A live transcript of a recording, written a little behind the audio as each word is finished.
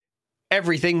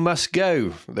Everything must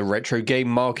go. The retro game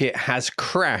market has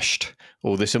crashed.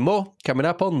 All this and more coming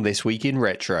up on This Week in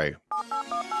Retro.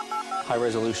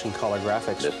 High-resolution color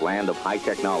graphics. This land of high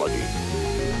technology.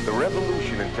 The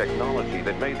revolution in technology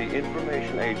that made the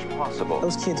information age possible.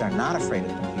 Those kids are not afraid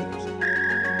of computers.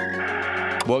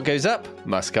 What goes up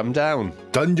must come down.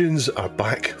 Dungeons are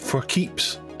back for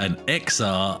keeps. An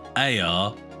XR,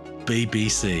 AR,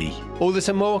 BBC. All this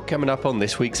and more coming up on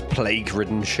this week's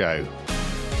plague-ridden show.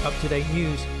 Up-to-date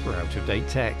news for out-of-date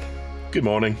tech. Good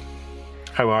morning.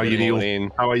 How are you,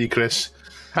 Neil? How are you, Chris?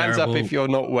 Hands Terrible. up if you're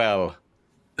not well.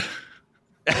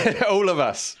 All of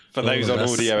us, for those on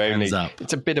audio only.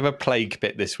 It's a bit of a plague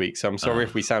bit this week, so I'm sorry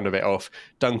if we sound a bit off.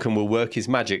 Duncan will work his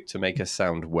magic to make us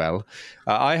sound well.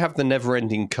 I have the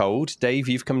never-ending cold. Dave,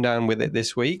 you've come down with it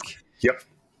this week. Yep.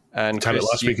 And Had it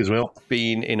last week as well.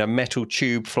 Been in a metal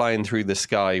tube flying through the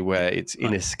sky where it's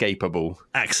inescapable.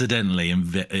 Accidentally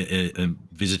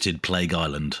visited Plague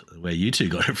Island, where you two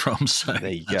got it from. So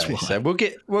there you go. So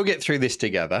we'll get through this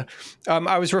together.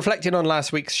 I was reflecting on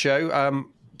last week's show.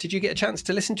 Did you get a chance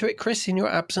to listen to it, Chris, in your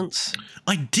absence?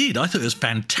 I did. I thought it was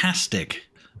fantastic.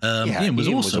 Ian was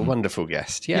awesome. awesome. Was a wonderful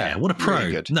guest. Yeah, what a pro.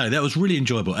 Really good. No, that was really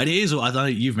enjoyable. And it is, I know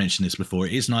you've mentioned this before,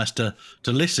 it is nice to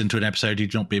listen to an episode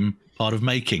you've not been part of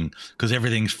making because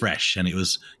everything's fresh and it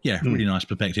was, really nice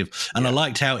perspective. And I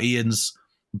liked how Ian's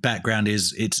background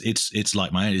is, it's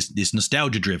like mine, it's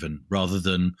nostalgia driven rather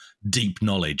than deep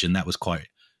knowledge. And that was quite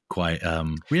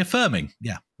reaffirming.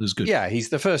 Yeah, it was good. Yeah, he's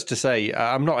the first to say,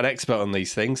 I'm not an expert on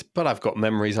these things, but I've got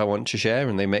memories I want to share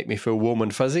and they make me feel warm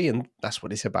and fuzzy. And that's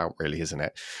what it's about, really, isn't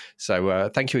it? So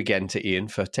thank you again to Ian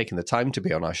for taking the time to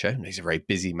be on our show. He's a very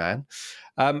busy man.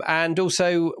 And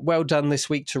also, well done this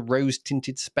week to Rose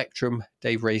Tinted Spectrum.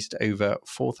 Dave raised over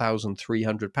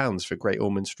 £4,300 for Great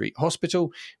Ormond Street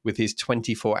Hospital with his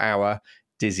 24-hour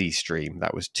Dizzy stream.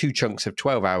 That was 2 chunks of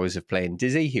 12 hours of playing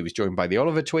Dizzy. He was joined by the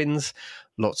Oliver twins,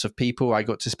 lots of people I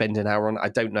got to spend an hour on. I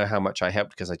don't know how much I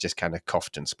helped because I just kind of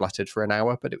coughed and spluttered for an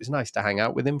hour, but it was nice to hang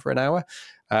out with him for an hour.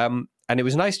 And it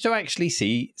was nice to actually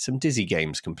see some Dizzy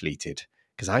games completed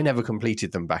because I never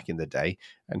completed them back in the day,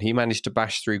 and he managed to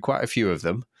bash through quite a few of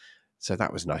them. So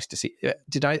that was nice to see.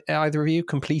 Did either of you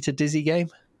complete a Dizzy game?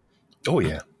 Oh,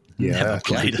 yeah. Never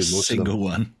played a single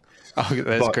one. Oh,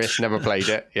 there's Chris, never played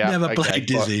it. Yeah, never played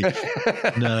Dizzy.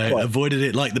 No, avoided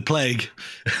it like the plague.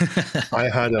 I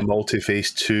had a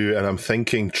Multi-Phase 2, and I'm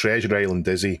thinking Treasure Island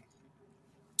Dizzy.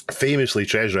 Famously,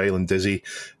 Treasure Island Dizzy,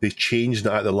 they changed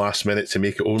it at the last minute to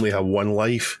make it only have 1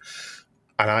 life.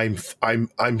 And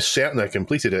I'm certain I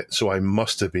completed it, so I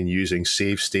must have been using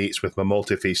save states with my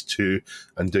Multi-Phase 2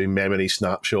 and doing memory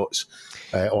snapshots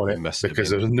on it because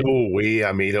there's no way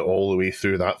I made it all the way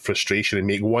through that frustration and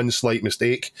make one slight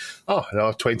mistake. Oh,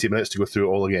 another 20 minutes to go through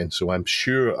it all again. So I'm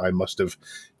sure I must have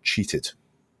cheated.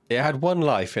 It had 1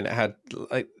 life and it had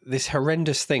like this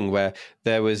horrendous thing where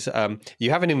there was, you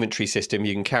have an inventory system.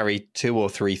 You can carry 2 or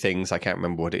 3 things. I can't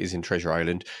remember what it is in Treasure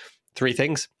Island. 3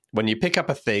 things. When you pick up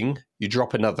a thing, you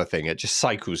drop another thing. It just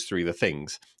cycles through the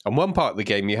things. And one part of the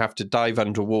game, you have to dive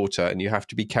underwater and you have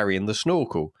to be carrying the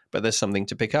snorkel, but there's something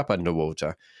to pick up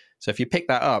underwater. So if you pick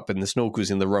that up and the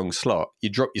snorkel's in the wrong slot, you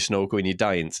drop your snorkel and you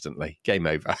die instantly. Game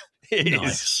over. It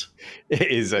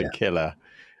is a killer.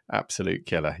 Absolute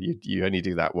killer. You only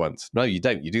do that once. No, you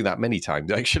don't. You do that many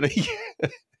times, actually.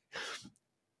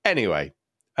 Anyway,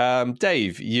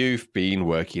 Dave, you've been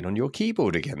working on your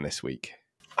keyboard again this week.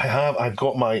 I have. I've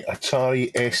got my Atari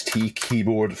ST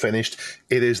keyboard finished.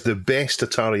 It is the best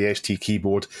Atari ST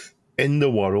keyboard in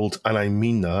the world, and I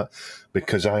mean that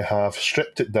because I have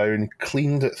stripped it down,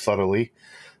 cleaned it thoroughly.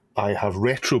 I have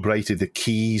retro-brighted the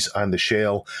keys and the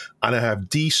shell, and I have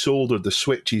desoldered the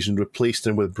switches and replaced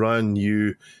them with brand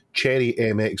new Cherry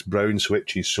MX brown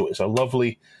switches. So it's a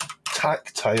lovely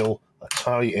tactile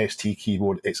Atari ST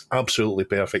keyboard. It's absolutely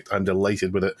perfect. I'm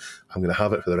delighted with it. I'm going to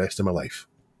have it for the rest of my life.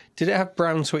 Did it have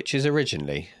brown switches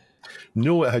originally?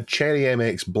 No, it had Cherry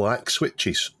MX black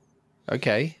switches.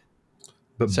 Okay.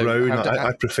 But so brown,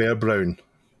 I prefer brown.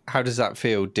 How does that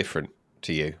feel different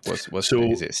to you? Is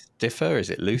it stiffer? Is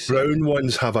it looser? Brown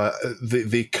ones have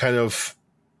they kind of,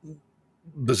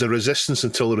 there's a resistance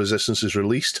until the resistance is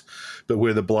released, but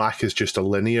where the black is just a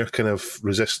linear kind of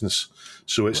resistance.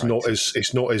 So it's not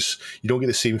as you don't get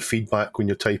the same feedback when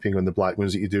you're typing on the black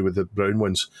ones that you do with the brown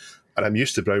ones. And I'm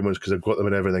used to brown ones because I've got them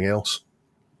in everything else.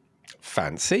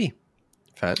 Fancy.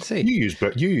 You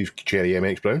use Cherry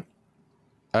MX brown.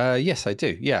 Yes, I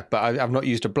do. Yeah, but I've not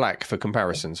used a black for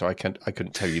comparison, so I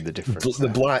couldn't tell you the difference. The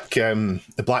black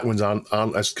ones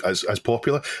aren't as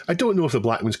popular. I don't know if the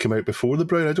black ones came out before the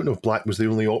brown. I don't know if black was the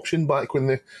only option back when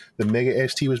the Mega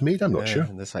ST was made. I'm not sure.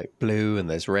 And there's like blue and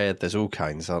there's red. There's all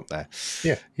kinds, aren't there?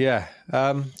 Yeah. Yeah.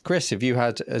 Chris, have you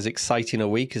had as exciting a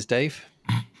week as Dave?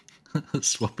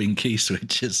 Swapping key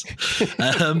switches.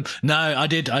 No, I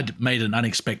did. I made an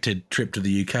unexpected trip to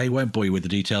the UK. Won't bore you with the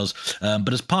details.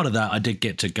 But as part of that, I did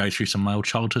get to go through some of my old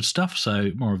childhood stuff.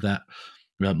 So more of that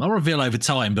I'll reveal over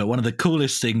time. But one of the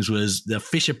coolest things was the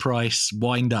Fisher-Price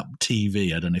wind-up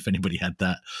TV. I don't know if anybody had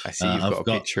that. I see you've got a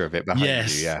picture of it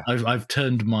behind you. Yeah, I've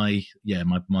turned my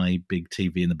big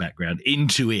TV in the background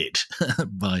into it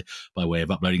by way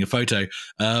of uploading a photo.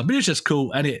 But it's just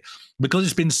cool, and because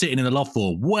it's been sitting in the loft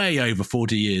for way over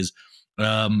 40 years.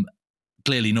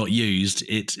 Clearly not used.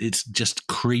 It's just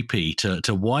creepy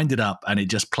to wind it up, and it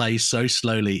just plays so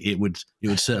slowly. It would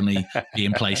certainly be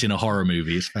in place in a horror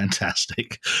movie. It's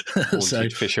fantastic. So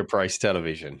Fisher-Price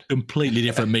television, completely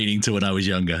different meaning to when I was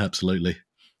younger. Absolutely.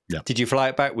 Yeah. Did you fly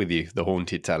it back with you, the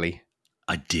haunted telly?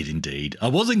 I did indeed. I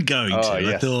wasn't going to.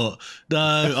 Yes. I thought,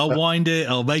 no, I'll wind it.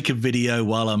 I'll make a video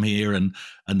while I'm here, and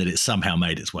then it somehow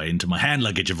made its way into my hand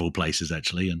luggage of all places,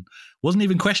 actually, and wasn't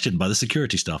even questioned by the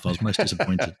security staff. I was most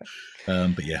disappointed.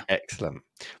 But yeah. Excellent.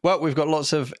 Well, we've got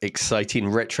lots of exciting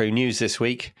retro news this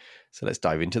week, so let's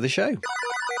dive into the show.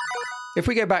 If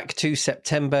we go back to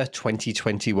September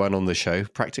 2021 on the show,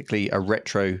 practically a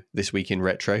retro this week in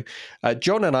retro,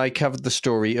 John and I covered the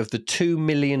story of the $2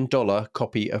 million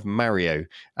copy of Mario,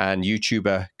 and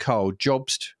YouTuber Carl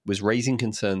Jobst was raising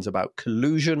concerns about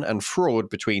collusion and fraud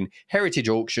between Heritage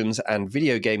Auctions and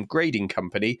video game grading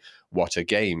company Wata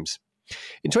Games.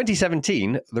 In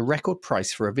 2017, the record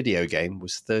price for a video game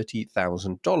was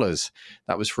 $30,000.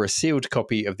 That was for a sealed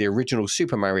copy of the original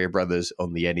Super Mario Bros.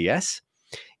 On the NES.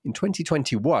 In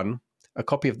 2021, a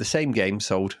copy of the same game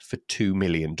sold for $2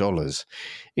 million.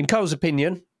 In Carl's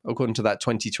opinion, according to that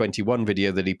 2021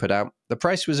 video that he put out, the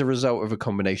price was a result of a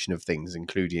combination of things,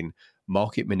 including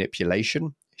market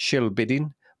manipulation, shill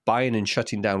bidding, buying and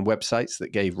shutting down websites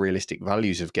that gave realistic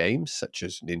values of games, such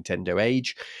as Nintendo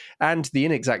Age, and the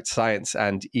inexact science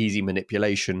and easy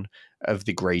manipulation of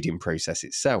the grading process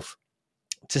itself.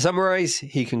 To summarize,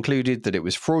 he concluded that it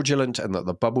was fraudulent and that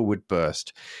the bubble would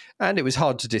burst. And it was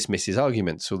hard to dismiss his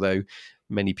arguments, although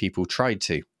many people tried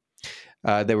to.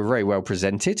 They were very well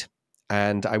presented,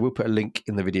 and I will put a link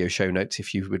in the video show notes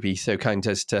if you would be so kind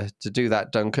as to do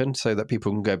that, Duncan, so that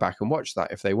people can go back and watch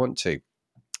that if they want to.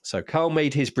 So Carl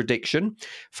made his prediction.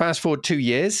 Fast forward 2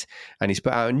 years, and he's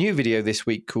put out a new video this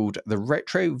week called The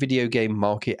Retro Video Game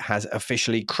Market Has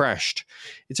Officially Crashed.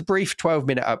 It's a brief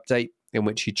 12-minute update in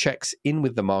which he checks in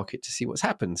with the market to see what's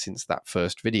happened since that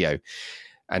first video.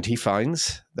 And he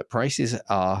finds that prices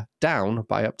are down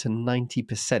by up to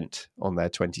 90% on their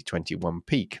 2021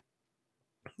 peak.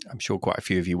 I'm sure quite a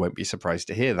few of you won't be surprised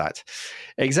to hear that.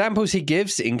 Examples he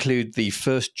gives include the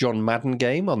first John Madden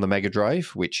game on the Mega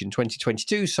Drive, which in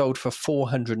 2022 sold for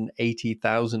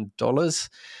 $480,000.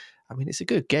 I mean, it's a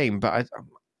good game, but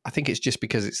I think it's just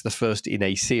because it's the first in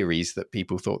a series that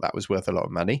people thought that was worth a lot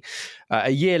of money.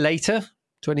 A year later,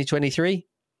 2023,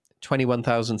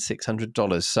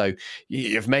 $21,600. So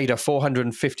you've made a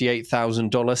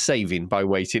 $458,000 saving by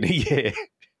waiting a year.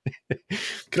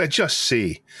 Can I just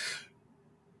say,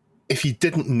 if you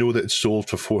didn't know that it sold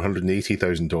for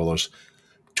 $480,000,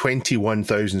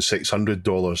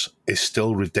 $21,600 is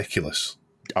still ridiculous.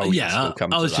 Oh, yeah,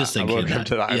 I was just thinking we'll come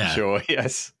to that, I'm sure,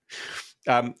 yes.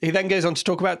 He then goes on to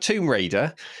talk about Tomb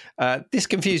Raider. This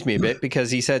confused me a bit because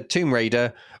he said Tomb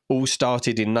Raider all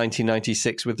started in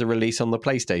 1996 with the release on the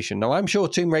PlayStation. Now, I'm sure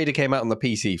Tomb Raider came out on the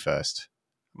PC first.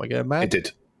 Am I going mad? It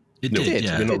did. It did.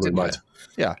 You're not going mad.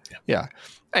 Yeah.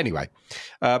 Anyway,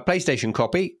 PlayStation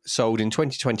copy sold in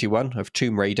 2021 of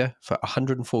Tomb Raider for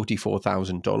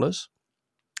 $144,000.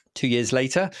 2 years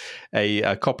later,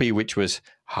 a copy which was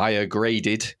higher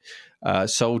graded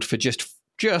sold for just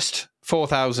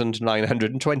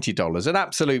 $4,920, an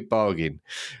absolute bargain.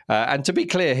 And to be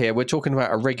clear here, we're talking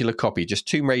about a regular copy, just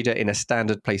Tomb Raider in a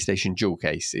standard PlayStation jewel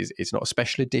case. It's not a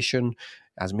special edition,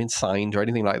 hasn't been signed or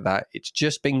anything like that. It's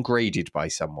just been graded by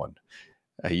someone.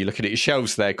 You're looking at your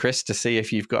shelves there, Chris, to see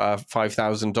if you've got a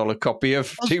 $5,000 copy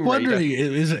of Tomb Raider. I was wondering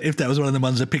if that was one of the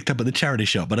ones I picked up at the charity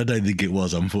shop, but I don't think it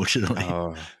was, unfortunately.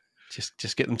 Oh,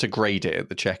 just get them to grade it at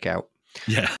the checkout.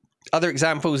 Yeah. Other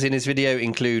examples in his video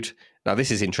include, now this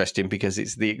is interesting because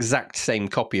it's the exact same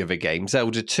copy of a game,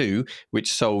 Zelda 2,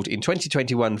 which sold in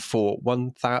 2021 for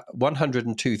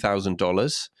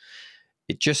 $102,000.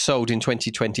 It just sold in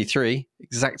 2023,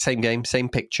 exact same game, same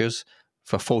pictures,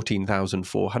 for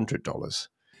 $14,400.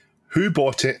 who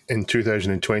bought it in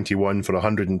 2021 for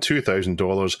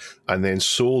 $102,000 and then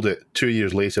sold it 2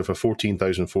 years later for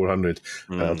 $14,400?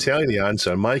 And I'll tell you the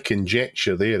answer. My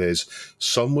conjecture there is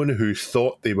someone who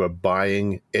thought they were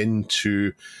buying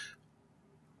into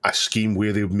a scheme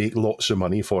where they would make lots of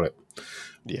money for it.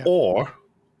 Yeah.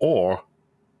 Or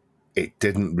it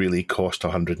didn't really cost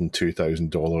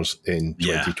 $102,000 in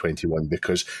 2021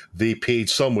 because they paid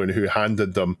someone who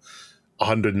handed them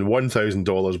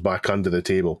 $101,000 back under the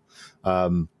table.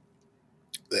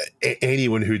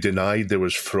 Anyone who denied there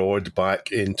was fraud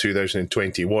back in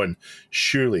 2021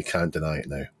 surely can't deny it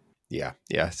now. Yeah.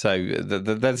 So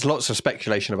there's lots of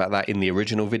speculation about that in the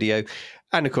original video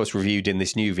and, of course, reviewed in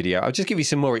this new video. I'll just give you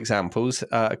some more examples.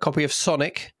 A copy of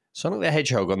Sonic the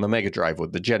Hedgehog on the Mega Drive, or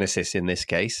the Genesis in this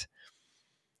case.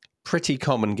 Pretty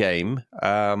common game.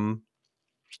 I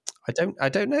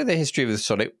don't know the history of the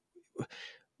Sonic.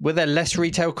 Were there less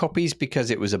retail copies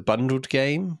because it was a bundled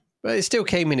game? But it still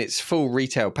came in its full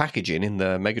retail packaging in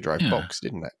the Mega Drive box,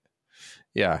 didn't it?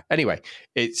 Yeah. Anyway,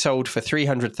 it sold for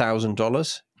 $300,000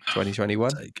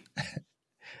 2021.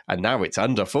 And now it's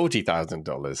under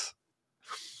 $40,000.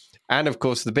 And of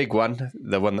course, the big one,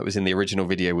 the one that was in the original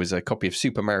video, was a copy of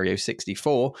Super Mario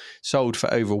 64, sold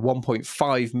for over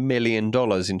 $1.5 million in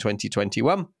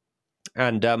 2021.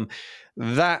 And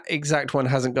that exact one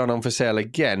hasn't gone on for sale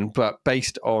again, but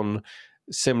based on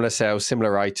similar sales,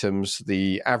 similar items,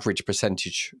 the average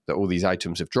percentage that all these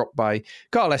items have dropped by,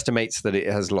 Carl estimates that it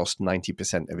has lost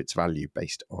 90% of its value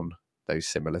based on those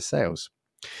similar sales.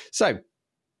 So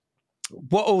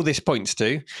what all this points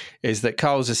to is that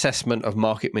Carl's assessment of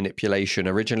market manipulation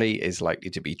originally is likely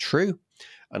to be true.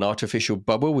 An artificial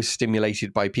bubble was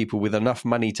stimulated by people with enough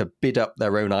money to bid up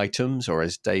their own items, or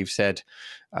as Dave said,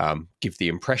 give the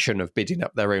impression of bidding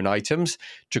up their own items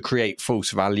to create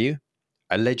false value,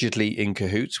 allegedly in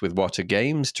cahoots with Wata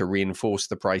Games to reinforce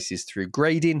the prices through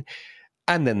grading,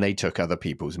 and then they took other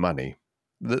people's money.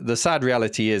 The sad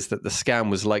reality is that the scam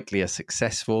was likely a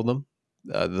success for them.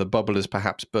 The bubble has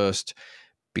perhaps burst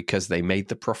because they made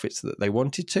the profits that they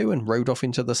wanted to and rode off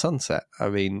into the sunset. I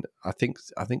mean, I think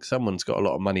someone's got a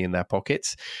lot of money in their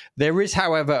pockets. There is,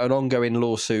 however, an ongoing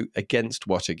lawsuit against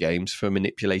Wata Games for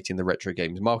manipulating the retro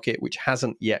games market, which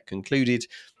hasn't yet concluded.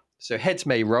 So heads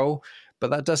may roll,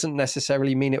 but that doesn't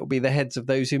necessarily mean it will be the heads of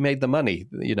those who made the money.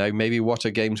 You know, maybe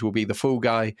Wata Games will be the fool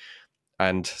guy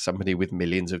and somebody with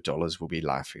millions of dollars will be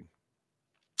laughing.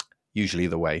 Usually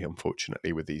the way,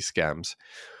 unfortunately, with these scams.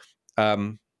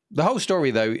 The whole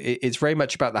story, though, it's very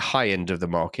much about the high end of the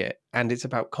market, and it's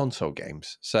about console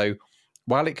games. So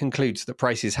while it concludes that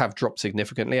prices have dropped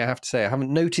significantly, I have to say I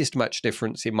haven't noticed much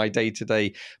difference in my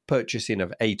day-to-day purchasing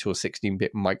of 8 or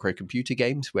 16-bit microcomputer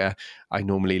games, where I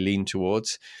normally lean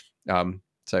towards.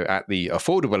 So at the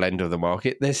affordable end of the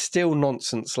market, there's still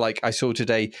nonsense like I saw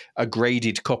today a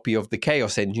graded copy of the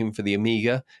Chaos Engine for the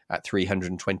Amiga at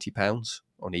 £320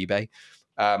 on eBay.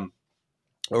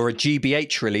 Or a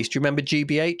GBH release. Do you remember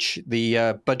GBH,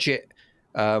 the budget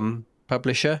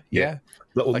publisher? Yeah.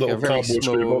 Little cardboard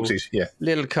small boxes. Yeah.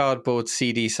 Little cardboard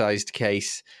CD-sized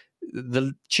case.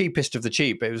 The cheapest of the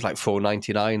cheap. It was like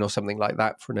 $4.99 or something like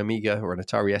that for an Amiga or an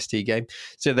Atari ST game.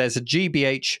 So there's a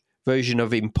GBH version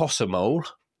of Impossible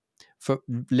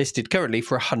listed currently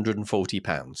for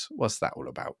 £140. What's that all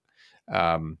about?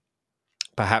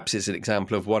 Perhaps it's an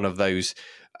example of one of those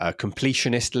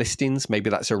completionist listings. Maybe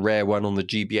that's a rare one on the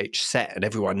GBH set and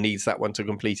everyone needs that one to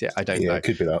complete it. I don't know. Yeah, it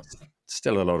could be that.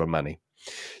 Still a lot of money.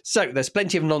 So there's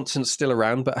plenty of nonsense still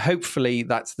around, but hopefully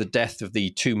that's the death of the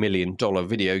 $2 million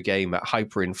video game at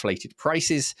hyperinflated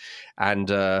prices.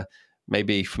 And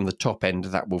maybe from the top end,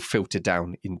 that will filter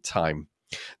down in time.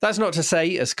 That's not to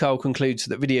say, as Carl concludes,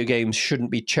 that video games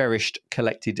shouldn't be cherished,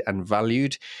 collected and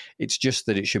valued. It's just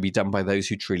that it should be done by those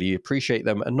who truly appreciate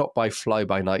them and not by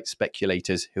fly-by-night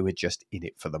speculators who are just in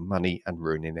it for the money and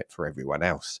ruining it for everyone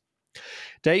else.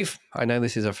 Dave, I know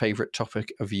this is a favourite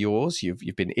topic of yours.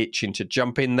 You've been itching to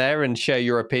jump in there and share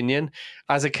your opinion.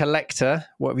 As a collector,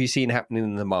 what have you seen happening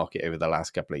in the market over the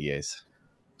last couple of years?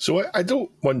 So I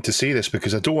don't want to say this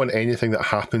because I don't want anything that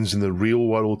happens in the real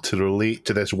world to relate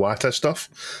to this Wata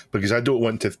stuff, because I don't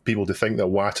want people to think that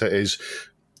Wata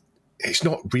it's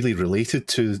not really related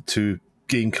to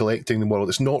game collecting in the world.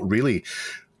 It's not really,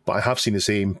 but I have seen the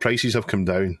same. Prices have come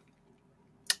down.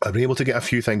 I've been able to get a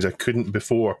few things I couldn't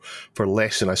before for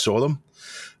less than I saw them,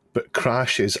 but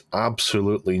crash is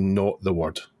absolutely not the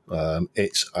word.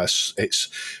 It's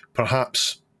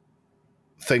perhaps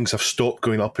things have stopped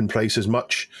going up in price as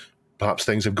much. Perhaps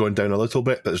things have gone down a little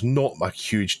bit, but there's not a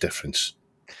huge difference.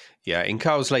 Yeah, in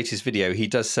Carl's latest video, he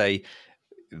does say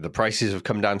the prices have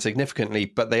come down significantly,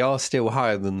 but they are still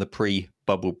higher than the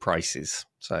pre-bubble prices.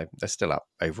 So they're still up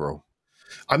overall.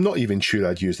 I'm not even sure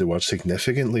I'd use the word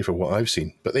significantly for what I've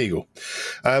seen, but there you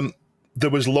go. There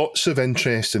was lots of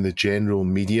interest in the general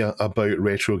media about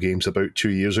retro games about 2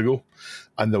 years ago,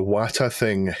 and the Wata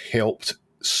thing helped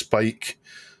spike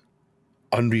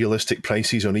unrealistic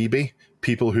prices on eBay.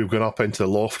 People who've gone up into the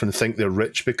loft and think they're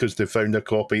rich because they found a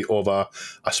copy of a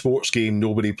sports game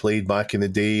nobody played back in the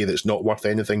day that's not worth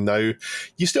anything now.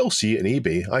 You still see it in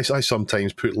eBay. I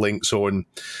sometimes put links on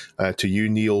to you,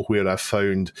 Neil, where I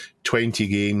found 20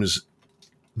 games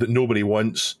that nobody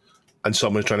wants and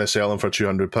someone's trying to sell them for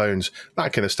 £200.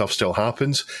 That kind of stuff still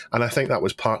happens. And I think that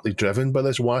was partly driven by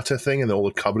this Wata thing and all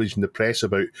the coverage in the press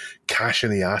about cash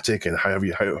in the attic and how have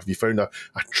you found a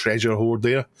treasure hoard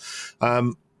there.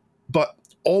 But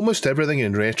almost everything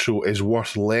in retro is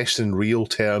worth less in real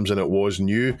terms than it was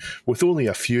new, with only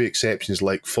a few exceptions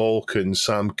like Falcon,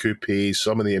 Sam Coupe,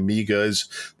 some of the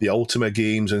Amigas, the Ultima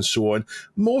games, and so on.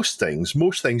 Most things,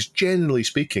 generally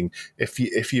speaking,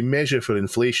 if you measure for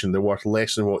inflation, they're worth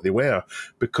less than what they were,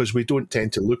 because we don't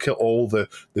tend to look at all the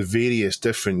various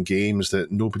different games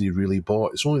that nobody really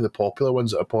bought. It's only the popular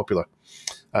ones that are popular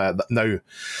now.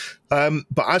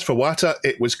 But as for Wata,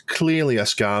 it was clearly a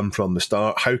scam from the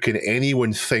start. How can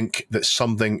anyone think that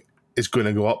something is going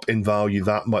to go up in value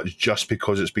that much just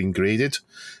because it's been graded?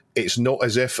 It's not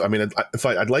as if, in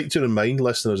fact, I'd like to remind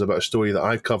listeners about a story that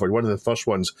I covered, one of the first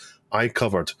ones I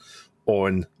covered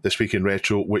on This Week in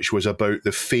Retro, which was about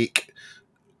the fake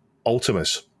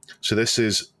Ultimas. So this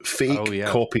is fake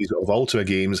copies of Ultima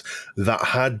games that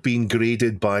had been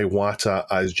graded by Wata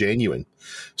as genuine.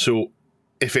 So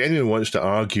if anyone wants to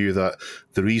argue that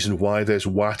the reason why this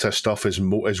Wata stuff is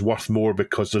worth more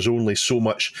because there's only so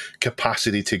much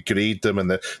capacity to grade them and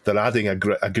they're adding a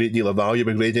great deal of value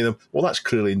by grading them, well, that's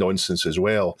clearly nonsense as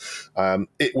well.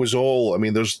 It was all,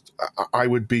 I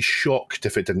would be shocked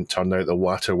if it didn't turn out that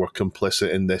Wata were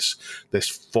complicit in this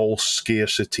false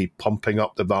scarcity, pumping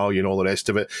up the value and all the rest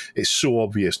of it. It's so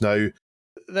obvious now.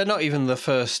 They're not even the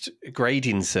first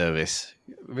grading service.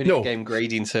 Video game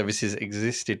grading services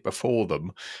existed before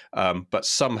them, but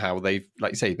somehow they've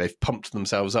pumped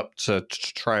themselves up to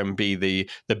try and be the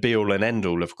be-all and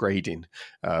end-all of grading,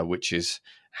 which is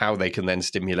how they can then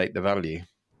stimulate the value.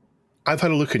 I've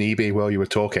had a look on eBay while you were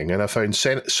talking, and I found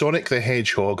Sonic the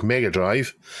Hedgehog Mega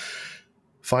Drive,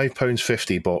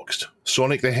 £5.50 boxed.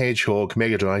 Sonic the Hedgehog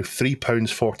Mega Drive,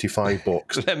 £3.45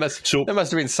 boxed. There must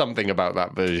have been something about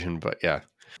that version, but yeah.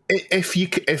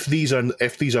 If these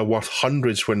are worth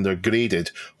hundreds when they're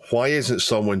graded, why isn't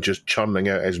someone just churning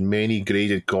out as many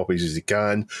graded copies as they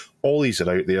can? All these are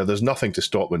out there. There's nothing to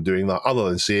stop them doing that other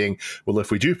than saying, well,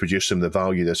 if we do produce them, the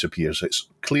value disappears. It's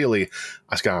clearly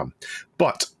a scam.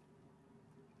 But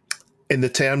in the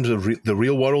terms of the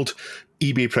real world,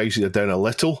 eBay prices are down a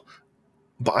little.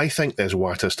 But I think this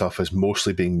Wata stuff is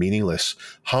mostly being meaningless.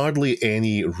 Hardly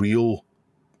any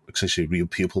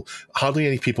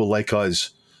people like us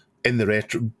in the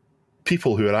retro,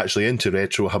 people who are actually into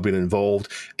retro have been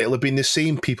involved. It'll have been the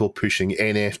same people pushing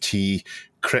NFT,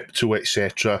 crypto,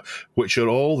 etc., which are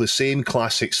all the same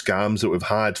classic scams that we've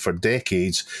had for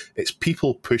decades. It's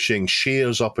people pushing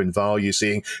shares up in value,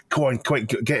 saying, go on, quick,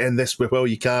 get in this while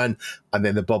you can, and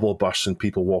then the bubble bursts and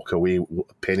people walk away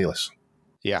penniless.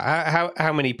 Yeah,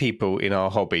 how many people in our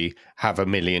hobby have $1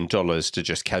 million to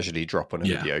just casually drop on a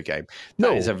video game?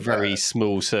 That is a very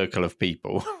small circle of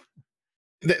people.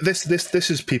 This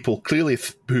is people clearly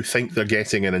who think they're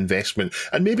getting an investment,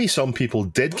 and maybe some people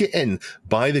did get in,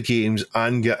 buy the games,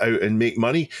 and get out and make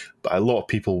money, but a lot of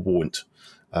people won't.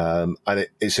 And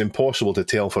it's impossible to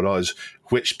tell for us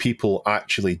which people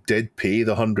actually did pay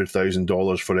the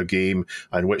 $100,000 for a game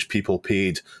and which people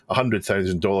paid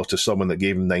 $100,000 to someone that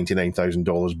gave them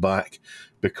 $99,000 back,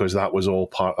 because that was all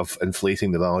part of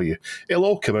inflating the value. It'll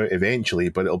all come out eventually,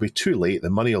 but it'll be too late. The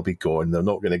money will be gone. They're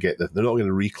not going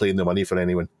to reclaim the money for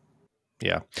anyone.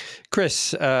 Yeah.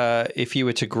 Chris, if you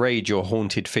were to grade your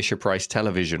haunted Fisher-Price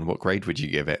television, what grade would you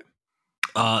give it?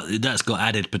 That's got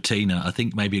added patina. I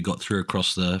think maybe it got through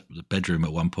across the bedroom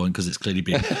at one point because it's clearly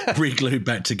been re-glued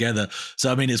back together.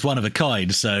 So, it's one of a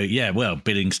kind. So, yeah, well,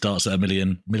 bidding starts at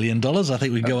 $1 million. I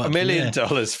think we can go up $1 million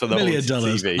for the $1 million.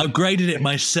 TV. I've graded it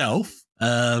myself,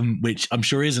 which I'm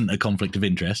sure isn't a conflict of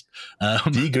interest.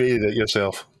 Degraded it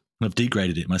yourself. I've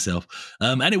degraded it myself.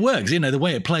 And it works. The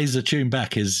way it plays the tune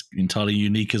back is entirely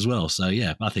unique as well. So,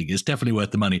 yeah, I think it's definitely worth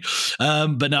the money.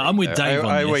 But no, I'm with Dave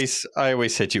on this. I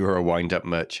always said you were a wind-up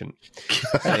merchant.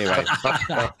 Anyway.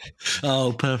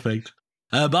 Oh, perfect.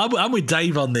 But I'm with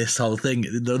Dave on this whole thing.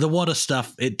 The Wata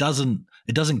stuff, it doesn't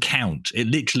count. It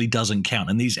literally doesn't count.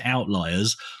 And these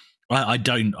outliers,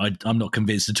 I'm not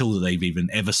convinced at all that they've even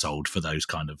ever sold for those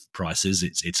kind of prices.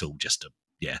 It's all just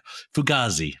Yeah,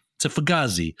 Fugazi. It's a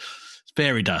Fugazi. It's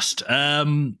fairy dust.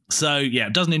 So yeah,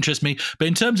 it doesn't interest me. But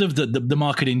in terms of the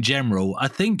market in general, I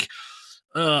think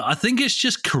it's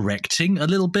just correcting a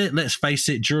little bit. Let's face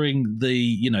it, during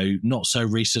the not so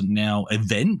recent now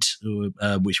event,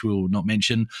 which we will not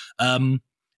mention,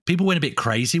 people went a bit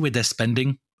crazy with their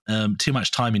spending. Too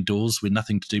much time indoors with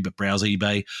nothing to do but browse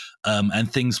eBay,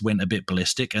 and things went a bit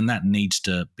ballistic, and that needs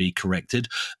to be corrected.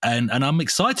 And I'm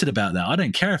excited about that. I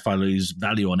don't care if I lose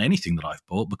value on anything that I've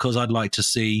bought, because I'd like to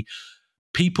see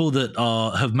people that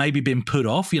have maybe been put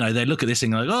off. They look at this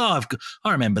thing like,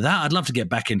 I remember that. I'd love to get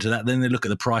back into that. Then they look at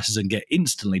the prices and get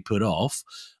instantly put off.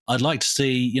 I'd like to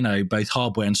see, both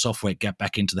hardware and software get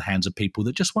back into the hands of people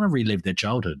that just want to relive their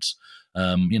childhoods.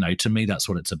 To me, that's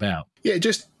what it's about. Yeah,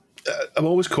 I'm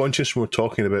always conscious when we're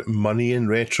talking about money in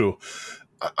retro.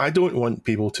 I don't want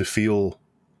people to feel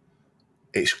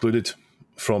excluded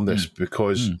from this,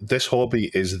 because this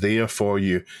hobby is there for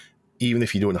you, even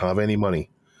if you don't have any money.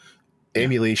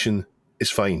 Emulation is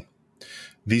fine.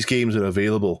 These games are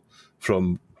available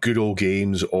from Good Old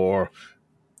Games, or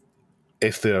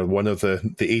if they're one of the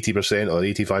 80% or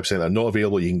 85% that are not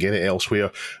available, you can get it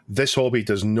elsewhere. This hobby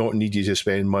does not need you to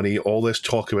spend money. All this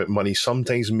talk about money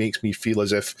sometimes makes me feel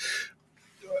as if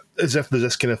there's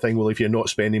this kind of thing, well, if you're not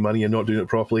spending money, you're not doing it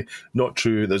properly. Not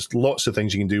true. There's lots of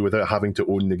things you can do without having to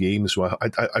own the game. So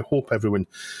I hope everyone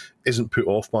isn't put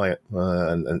off by it,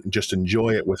 and just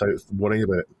enjoy it without worrying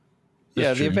about it.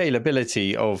 Yeah, the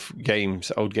availability of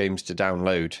old games to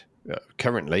download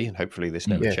currently, and hopefully this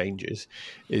never changes,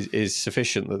 is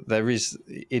sufficient that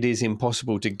it is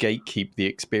impossible to gatekeep the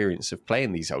experience of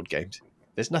playing these old games.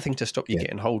 There's nothing to stop you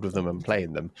getting hold of them and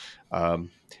playing them.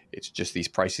 It's just these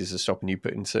prices are stopping you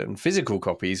putting certain physical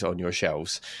copies on your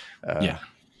shelves.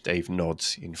 Dave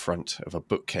nods in front of a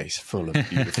bookcase full of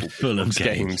beautiful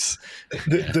games.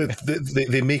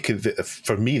 They make it,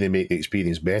 for me, they make the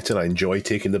experience better. I enjoy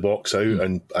taking the box out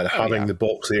and having the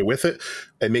box there with it.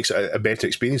 It makes it a better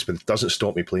experience, but it doesn't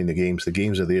stop me playing the games. The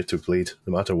games are there to be played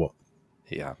no matter what.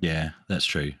 Yeah, that's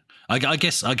true. I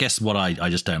guess what I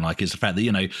just don't like is the fact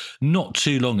that, not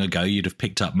too long ago, you'd have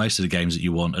picked up most of the games that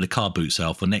you want at a car boot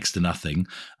sale for next to nothing.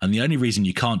 And the only reason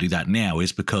you can't do that now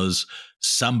is because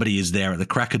somebody is there at the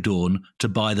crack of dawn to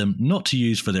buy them, not to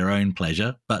use for their own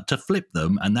pleasure, but to flip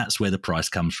them. And that's where the price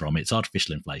comes from. It's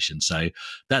artificial inflation. So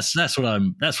that's what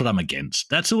I'm against.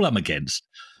 That's all I'm against.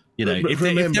 If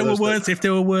they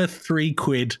were worth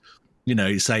 £3,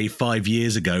 say 5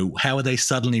 years ago, how are they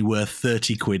suddenly worth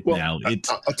 30 quid now?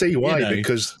 I'll tell you why,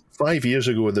 because 5 years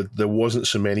ago there wasn't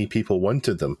so many people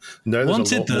wanted them. Now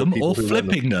wanted them or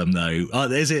flipping them, though?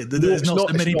 There's not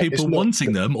so many people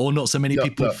wanting them, or not so many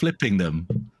people flipping them?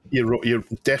 You're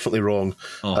definitely wrong.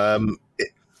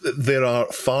 There are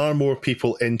far more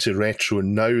people into retro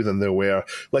now than there were,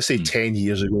 let's say, 10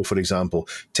 years ago, for example.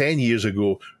 10 years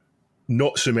ago,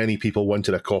 not so many people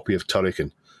wanted a copy of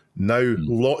Turrican. Now,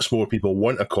 lots more people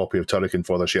want a copy of Turrican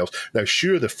for their shelves. Now,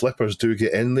 sure, the flippers do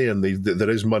get in there, and there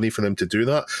is money for them to do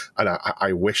that. And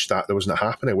I wish that wasn't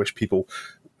happening. I wish people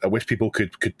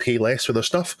could pay less for their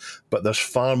stuff. But there's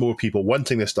far more people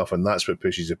wanting this stuff, and that's what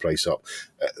pushes the price up.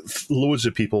 Loads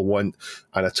of people want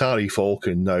an Atari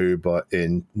Falcon now, but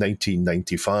in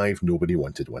 1995, nobody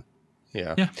wanted one.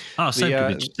 Yeah.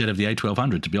 Instead of the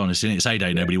A1200, to be honest, in its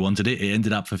heyday, nobody wanted it. It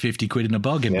ended up for 50 quid in a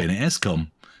bargain bin at ESCOM.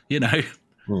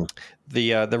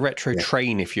 The retro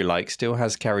train, if you like, still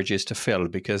has carriages to fill,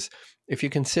 because if you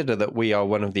consider that we are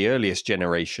one of the earliest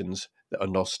generations that are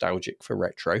nostalgic for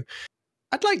retro,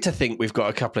 I'd like to think we've got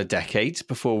a couple of decades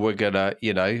before we're gonna,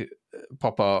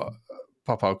 pop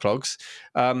our clogs.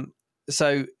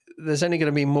 So there's only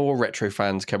going to be more retro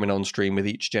fans coming on stream with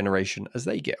each generation as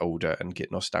they get older and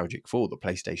get nostalgic for the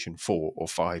PlayStation 4 or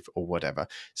 5 or whatever.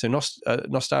 So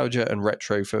nostalgia and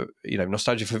retro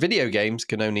nostalgia for video games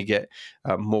can only get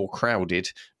more crowded,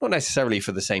 not necessarily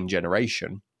for the same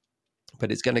generation,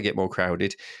 but it's going to get more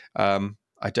crowded.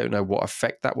 I don't know what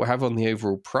effect that will have on the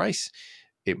overall price.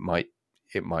 It might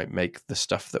make the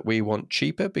stuff that we want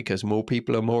cheaper because more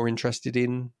people are more interested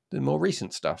in the more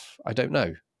recent stuff. I don't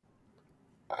know.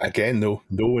 Again, no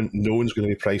one's going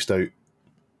to be priced out.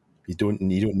 You don't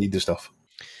need the stuff.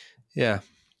 Yeah.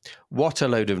 What a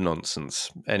load of nonsense.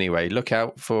 Anyway, look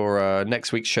out for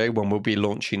next week's show when we'll be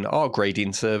launching our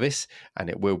grading service,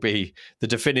 and it will be the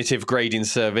definitive grading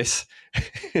service.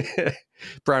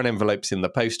 Brown envelopes in the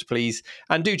post, please.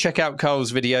 And do check out Carl's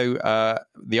video,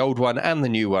 the old one and the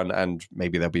new one, and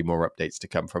maybe there'll be more updates to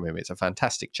come from him. It's a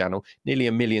fantastic channel. Nearly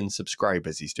 1 million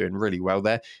subscribers. He's doing really well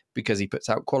there because he puts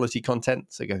out quality content,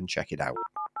 so go and check it out.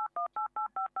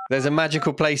 There's a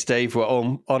magical place, Dave. We're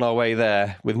on our way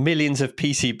there with millions of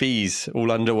PCBs all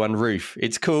under one roof.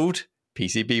 It's called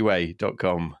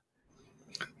PCBWay.com.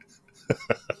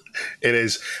 It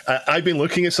is. I've been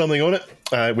looking at something on it.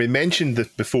 We mentioned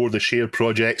that before, the shared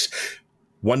projects.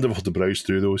 Wonderful to browse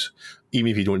through those.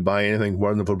 Even if you don't buy anything,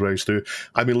 wonderful to browse through.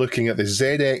 I've been looking at the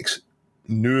ZX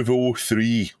Nuvo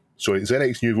 3. So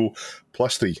ZX Nuvo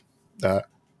Plus 3.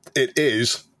 It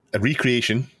is a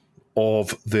recreation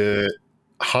of the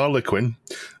Harlequin,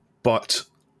 but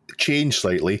changed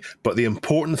slightly. But the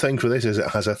important thing for this is it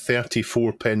has a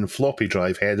 34-pin floppy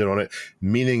drive header on it,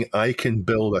 meaning I can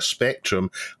build a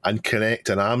Spectrum and connect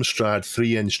an Amstrad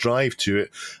 3-inch drive to it,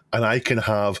 and I can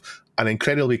have an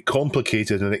incredibly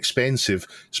complicated and expensive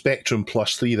Spectrum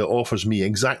Plus 3 that offers me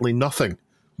exactly nothing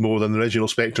more than the original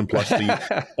Spectrum Plus 3,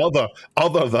 other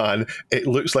than it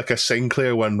looks like a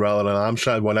Sinclair one rather than an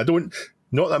Amstrad one.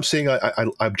 Not that I'm saying I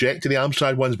object to the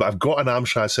Amstrad ones, but I've got an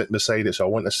Amstrad sitting beside it, so I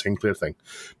want a Sinclair thing.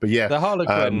 But yeah. The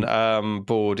Harlequin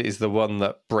board is the one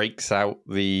that breaks out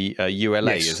the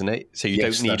ULA, yes. isn't it? So you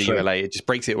don't need a ULA. Right. It just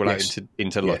breaks it all out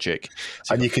into logic.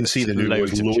 So and you can see the new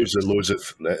loads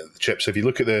of chips. If you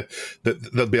look at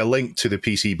there'll be a link to the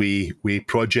PCBWay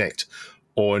project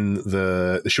on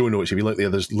the show notes. If you look there,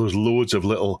 there's loads of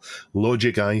little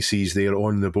logic ICs there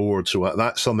on the board. So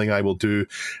that's something I will do.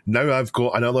 Now I've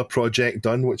got another project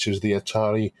done, which is the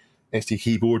Atari ST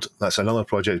keyboard. That's another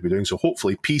project we're doing. So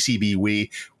hopefully PCBWay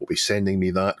will be sending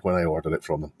me that when I order it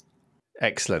from them.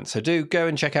 Excellent. So do go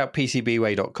and check out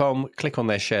PCBWay.com. Click on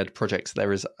their shared projects.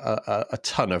 There is a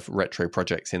ton of retro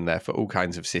projects in there for all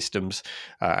kinds of systems.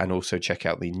 And also check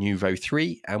out the Nuvo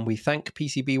 3. And we thank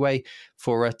PCBWay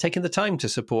for taking the time to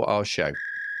support our show.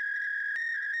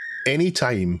 Any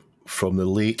time from the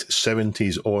late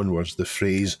 70s onwards, the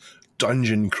phrase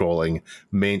dungeon crawling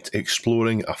meant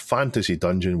exploring a fantasy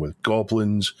dungeon with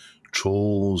goblins,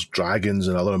 trolls, dragons,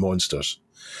 and other monsters.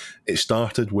 It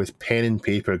started with pen and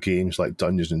paper games like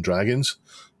Dungeons and Dragons,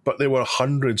 but there were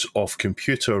hundreds of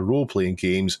computer role-playing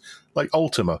games like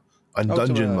Ultima and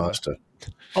Dungeon Master.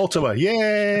 Ultima,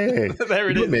 yay! There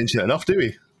it is. We don't mention it enough, do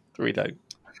we? We don't.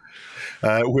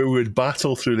 Where we would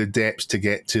battle through the depths to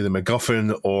get to the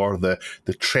MacGuffin or the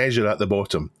treasure at the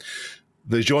bottom.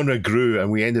 The genre grew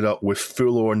and we ended up with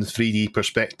full-on 3D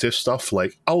perspective stuff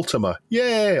like Ultima,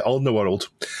 yay, all in the world.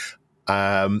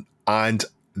 And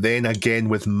then again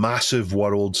with massive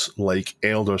worlds like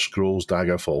Elder Scrolls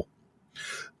Daggerfall.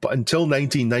 But until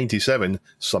 1997,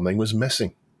 something was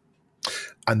missing.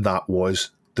 And that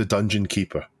was the Dungeon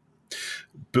Keeper.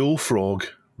 Bullfrog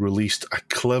released a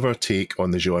clever take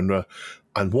on the genre,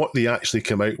 and what they actually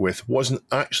came out with wasn't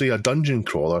actually a dungeon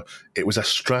crawler, it was a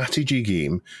strategy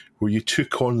game where you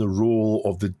took on the role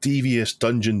of the devious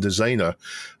dungeon designer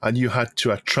and you had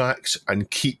to attract and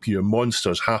keep your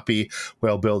monsters happy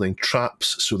while building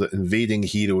traps so that invading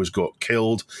heroes got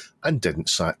killed and didn't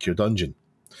sack your dungeon.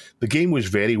 The game was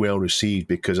very well received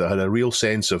because it had a real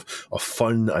sense of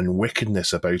fun and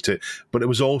wickedness about it, but it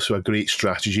was also a great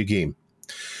strategy game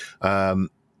in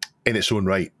its own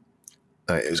right.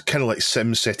 It was kind of like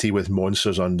SimCity with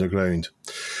monsters underground.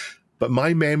 But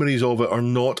my memories of it are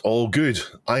not all good.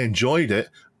 I enjoyed it,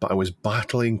 but I was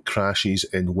battling crashes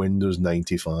in Windows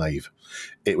 95.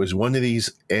 It was one of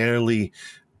these early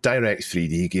Direct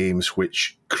 3D games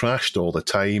which crashed all the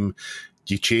time.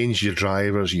 You changed your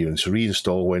drivers, you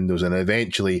reinstall Windows, and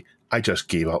eventually I just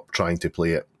gave up trying to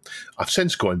play it. I've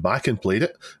since gone back and played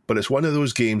it, but it's one of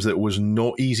those games that was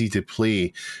not easy to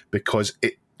play because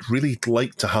it really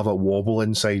liked to have a wobble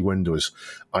inside Windows.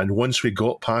 And once we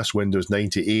got past Windows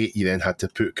 98, you then had to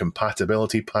put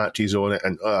compatibility patches on it,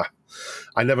 and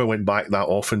I never went back that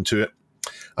often to it.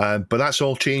 But that's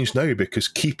all changed now because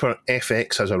Keeper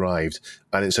FX has arrived,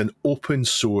 and it's an open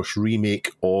source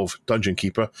remake of Dungeon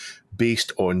Keeper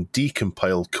based on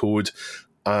decompiled code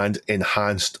and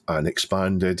enhanced and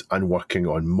expanded and working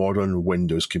on modern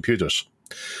Windows computers.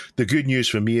 The good news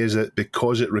for me is that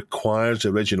because it requires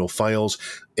original files,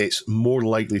 it's more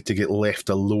likely to get left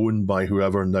alone by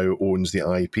whoever now owns the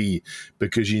IP,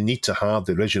 because you need to have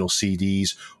the original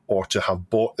CDs or to have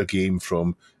bought the game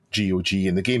from GOG,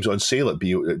 and the game's on sale at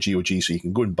GOG, so you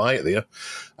can go and buy it there.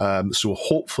 So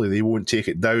hopefully they won't take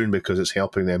it down because it's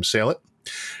helping them sell it.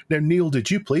 Now, Neil,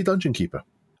 did you play Dungeon Keeper?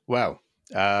 Well,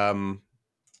 I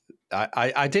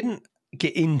didn't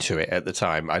get into it at the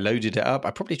time. I loaded it up.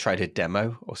 I probably tried a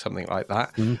demo or something like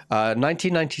that.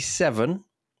 1997,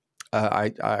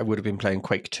 I would have been playing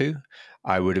Quake 2.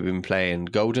 I would have been playing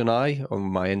GoldenEye on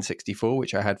my N64,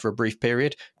 which I had for a brief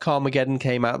period. Carmageddon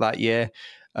came out that year.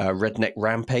 Redneck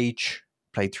Rampage,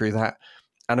 played through that.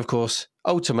 And of course,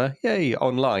 Ultima, yay,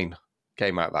 online.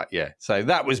 came out that year. So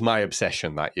that was my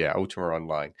obsession that year, Ultima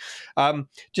Online.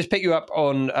 Just pick you up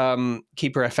on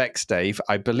Keeper FX, Dave.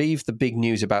 I believe the big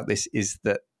news about this is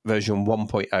that version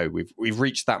 1.0, we've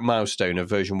reached that milestone of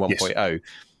version 1.0, yes.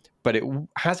 But it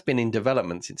has been in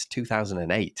development since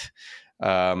 2008.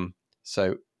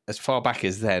 So as far back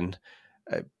as then,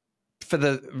 for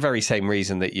the very same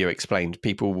reason that you explained,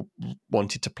 people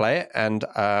wanted to play it. And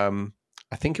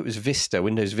I think it was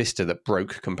Windows Vista, that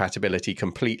broke compatibility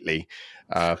completely.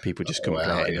 People just couldn't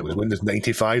play it. It was Windows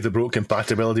 95 that broke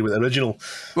compatibility with the original.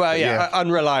 Well, yeah,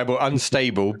 unreliable,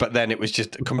 unstable, but then it was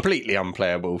just completely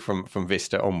unplayable from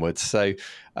Vista onwards. So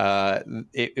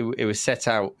it was set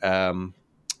out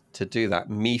to do that.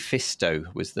 Mephisto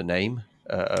was the name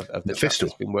of the chap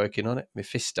that's been working on it.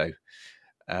 Mephisto.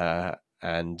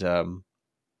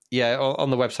 Yeah, on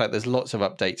the website, there's lots of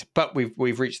updates, but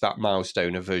we've reached that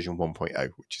milestone of version 1.0,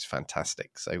 which is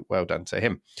fantastic. So well done to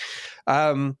him.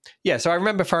 So I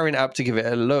remember firing it up to give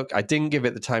it a look. I didn't give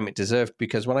it the time it deserved,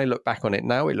 because when I look back on it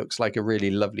now, it looks like a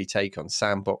really lovely take on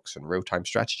sandbox and real-time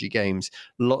strategy games.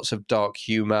 Lots of dark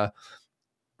humor,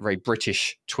 very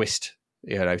British twist,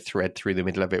 thread through the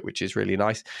middle of it, which is really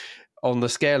nice. On the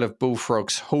scale of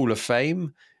Bullfrog's Hall of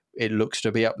Fame, it looks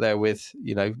to be up there with,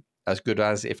 as good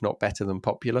as, if not better than,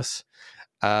 Populous.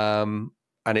 And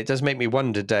it does make me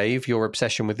wonder, Dave, your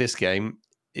obsession with this game,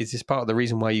 is this part of the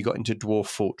reason why you got into Dwarf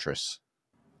Fortress?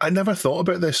 I never thought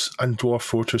about this and Dwarf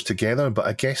Fortress together, but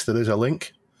I guess there is a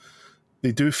link.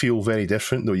 They do feel very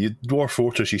different, though. Dwarf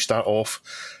Fortress, you start off,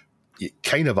 you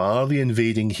kind of are the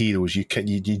invading heroes. You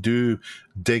do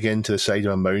dig into the side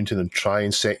of a mountain and try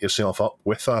and set yourself up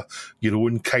with your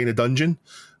own kind of dungeon.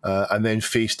 And then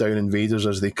face down invaders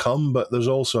as they come, but there's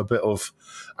also a bit of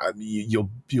you'll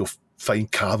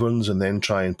find caverns and then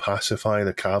try and pacify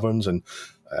the caverns and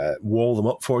wall them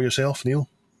up for yourself, Neil.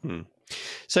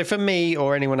 So for me,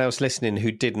 or anyone else listening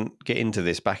who didn't get into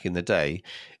this back in the day,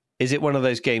 is it one of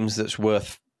those games that's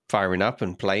worth firing up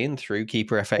and playing through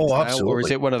Keeper FX now, or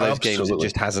is it one of those games that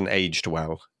just hasn't aged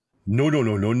well? No.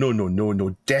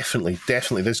 Definitely.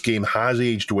 This game has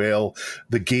aged well.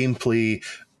 The gameplay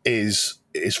is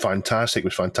fantastic. It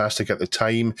was fantastic at the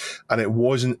time, and it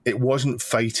wasn't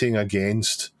fighting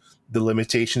against the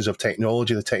limitations of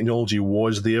technology. The technology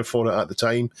was there for it at the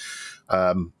time.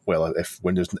 If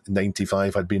Windows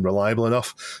 95 had been reliable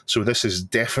enough. So this is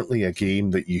definitely a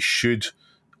game that you should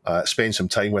spend some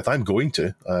time with. I'm going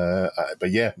to,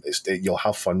 but yeah, you'll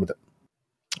have fun with it.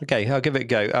 Okay, I'll give it a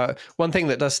go. One thing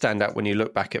that does stand out when you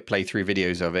look back at playthrough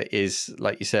videos of it is,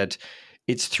 like you said,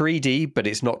 it's 3D, but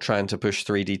it's not trying to push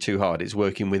 3D too hard. It's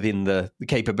working within the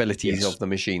capabilities of the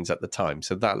machines at the time.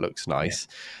 So that looks nice.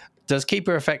 Yeah. Does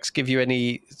Keeper FX give you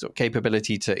any sort of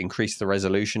capability to increase the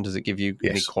resolution? Does it give you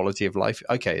any quality of life?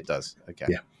 Okay, it does. Okay.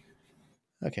 Yeah.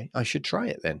 Okay, I should try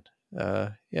it then.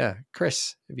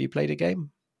 Chris, have you played a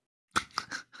game?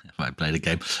 I played a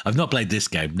game. I've not played this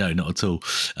game. No, not at all.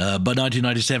 But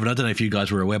 1997, I don't know if you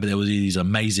guys were aware, but there was these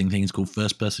amazing things called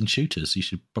first-person shooters. You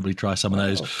should probably try some of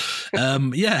those.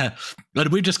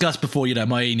 But we've discussed before,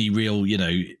 my only real,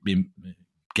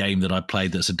 game that I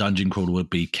played that's a dungeon crawler would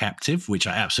be Captive, which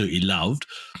I absolutely loved.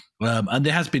 And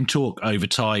there has been talk over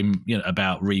time,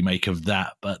 about remake of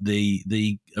that, but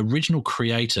the original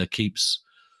creator keeps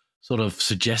sort of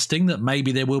suggesting that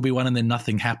maybe there will be one and then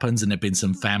nothing happens, and there have been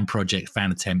some fan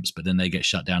attempts, but then they get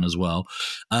shut down as well.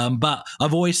 But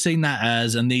I've always seen that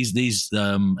as, and these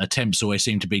attempts always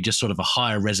seem to be just sort of a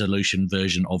higher resolution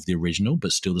version of the original,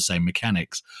 but still the same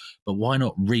mechanics. But why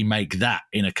not remake that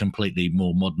in a completely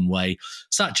more modern way,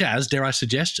 such as, dare I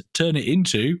suggest, turn it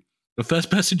into a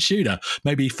first-person shooter,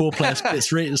 maybe 4-player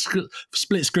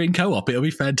split screen co-op. It'll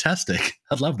be fantastic.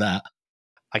 I'd love that.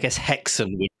 I guess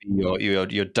Hexen would be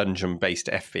your dungeon-based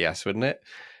FPS, wouldn't it?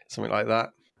 Something like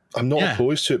that. I'm not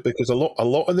opposed to it, because a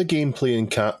lot of the gameplay in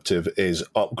Captive is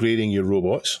upgrading your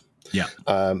robots. Yeah.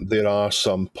 There are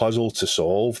some puzzles to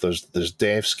solve. There's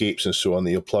devscapes and so on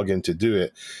that you'll plug in to do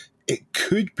it. It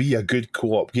could be a good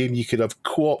co-op game. You could have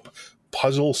co-op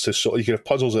puzzles to solve. You could have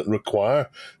puzzles that require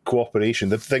cooperation.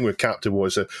 The thing with Captive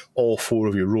was that all 4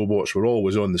 of your robots were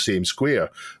always on the same square.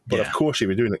 But of course, if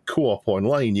you're doing it co-op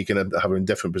online, you can have them in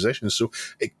different positions. So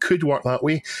it could work that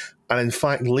way. And in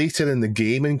fact, later in the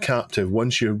game in Captive,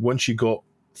 once you got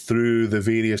through the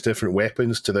various different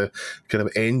weapons to the kind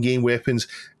of end game weapons,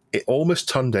 it almost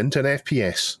turned into an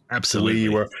FPS. Absolutely. The way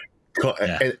you were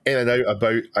in and out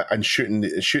about and shooting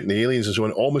the aliens and so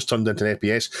on, almost turned into an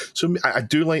FPS. So I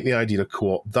do like the idea of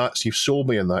co-op. You've sold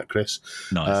me on that, Chris.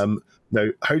 Nice. Now,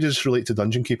 how does this relate to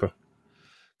Dungeon Keeper?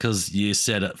 because you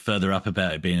said it further up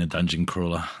about it being a dungeon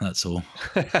crawler. That's all.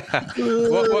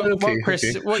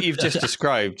 Chris, what you've just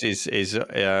described is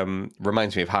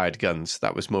reminds me of Hired Guns.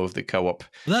 That was more of the co-op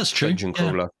That's true. dungeon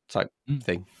crawler type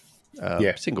thing.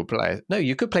 Single player. No,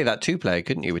 you could play that 2-player,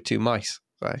 couldn't you, with 2 mice?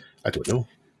 So, I don't know.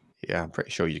 yeah, I'm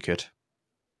pretty sure you could.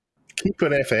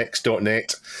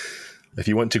 KeeperFX.net if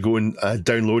you want to go and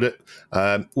download it.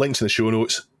 Links in the show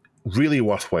notes. Really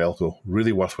worthwhile, though.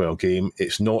 Really worthwhile game.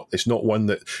 It's not one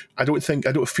that I don't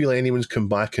feel anyone's come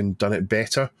back and done it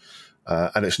better.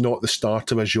 And it's not the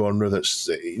start of a genre that's,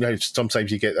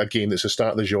 sometimes you get a game that's the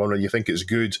start of the genre, you think it's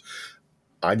good,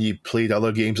 and you played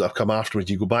other games that have come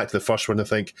afterwards, you go back to the first one and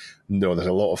think, no, there's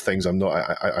a lot of things I'm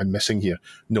missing here.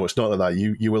 No, it's not like that.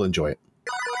 You will enjoy it.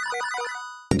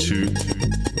 Into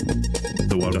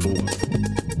the wonderful.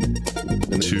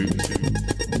 Into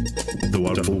the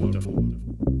wonderful.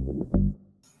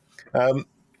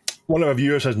 One of our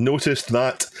viewers has noticed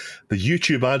that the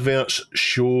YouTube adverts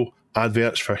show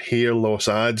adverts for hair loss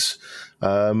ads.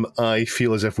 I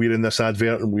feel as if we're in this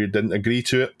advert and we didn't agree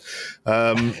to it.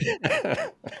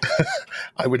 I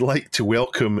would like to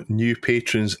welcome new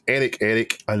patrons Eric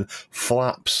and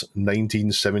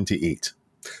Flaps1978.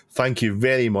 Thank you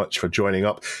very much for joining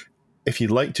up. If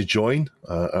you'd like to join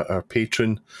our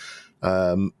patron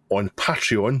on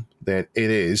Patreon, then it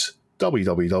is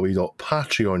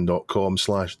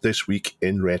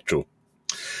www.patreon.com/thisweekinretro.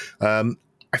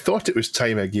 I thought it was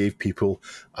time I gave people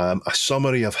a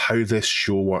summary of how this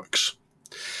show works.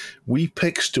 We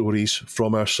pick stories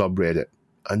from our subreddit,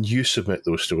 and you submit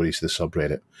those stories to the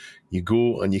subreddit. You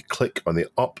go and you click on the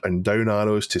up and down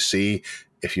arrows to say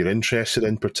if you're interested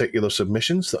in particular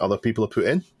submissions that other people have put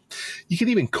in. You can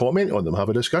even comment on them, have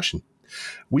a discussion.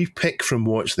 We pick from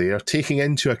what's there, taking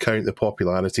into account the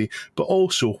popularity, but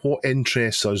also what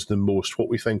interests us the most, what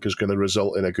we think is going to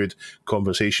result in a good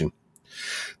conversation.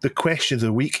 The question of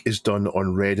the week is done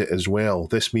on Reddit as well.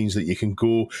 This means that you can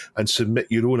go and submit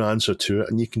your own answer to it,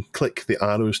 and you can click the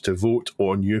arrows to vote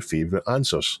on your favourite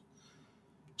answers.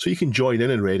 So you can join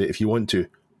in Reddit if you want to,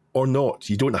 or not.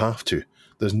 You don't have to.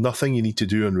 There's nothing you need to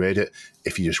do on Reddit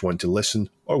if you just want to listen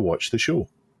or watch the show.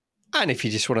 And if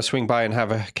you just want to swing by and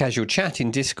have a casual chat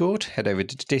in Discord, head over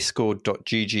to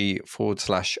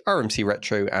discord.gg/RMC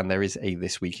Retro, and there is a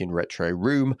This Week in Retro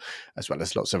room, as well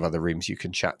as lots of other rooms you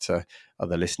can chat to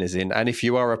other listeners in. And if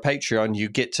you are a Patreon, you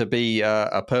get to be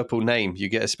a purple name. You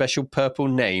get a special purple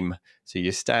name, so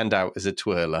you stand out as a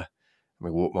twirler. I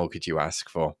mean, what more could you ask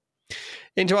for?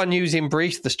 Into our news in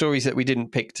brief, the stories that we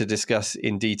didn't pick to discuss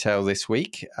in detail this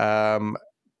week.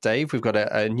 Dave, we've got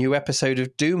a new episode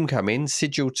of Doom coming,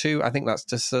 Sigil 2. I think that's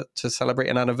to celebrate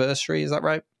an anniversary. Is that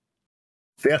right?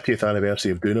 30th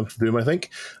anniversary of Doom, I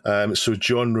think. So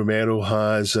John Romero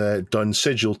has done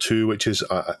Sigil 2, which is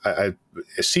a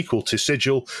sequel to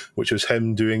Sigil, which was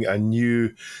him doing a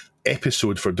new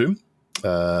episode for Doom.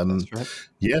 That's right.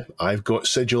 Yeah, I've got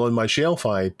Sigil on my shelf.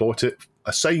 I bought it,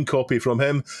 a signed copy from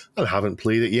him, and haven't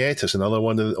played it yet. It's another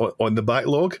one on the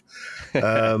backlog.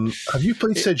 Have you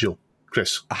played Sigil,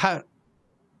 Chris?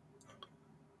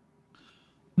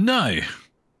 No.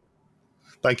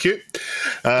 Thank you.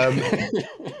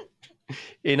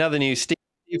 In other news, Steve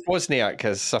Wozniak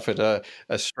has suffered a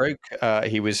stroke.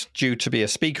 He was due to be a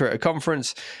speaker at a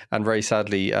conference and very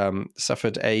sadly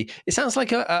suffered it sounds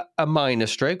like a minor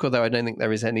stroke, although I don't think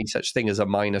there is any such thing as a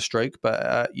minor stroke.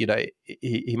 But,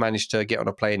 he managed to get on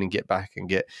a plane and get back and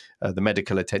get the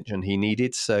medical attention he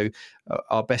needed. So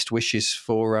our best wishes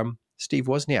for Steve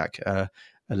Wozniak, a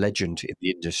legend in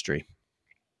the industry.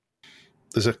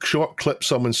 There's a short clip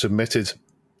someone submitted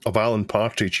of Alan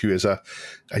Partridge, who is a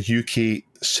UK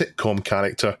sitcom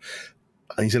character,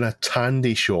 and he's in a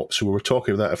Tandy shop. So we were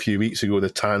talking about that a few weeks ago,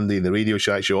 the Tandy and the Radio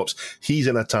Shack shops. He's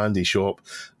in a Tandy shop,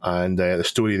 and the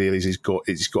story there is he's got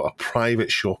a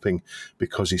private shopping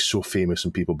because he's so famous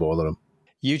and people bother him.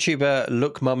 YouTuber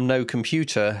Look Mum No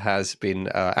Computer has been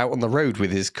out on the road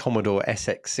with his Commodore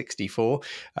SX64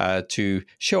 to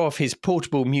show off his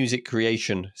portable music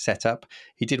creation setup.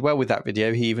 He did well with that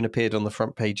video. He even appeared on the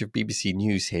front page of BBC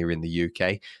News here in the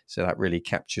UK, so that really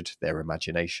captured their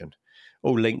imagination.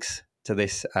 All links to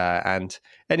this and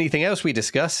anything else we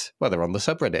discuss, well, they're on the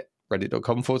subreddit,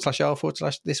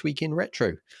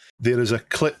 reddit.com/r/thisweekinretro. There is a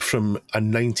clip from a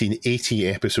 1980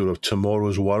 episode of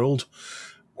Tomorrow's World,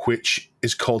 which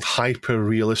is called Hyper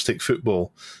Realistic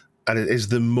Football, and it is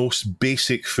the most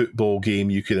basic football game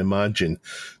you can imagine.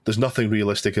 There's nothing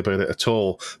realistic about it at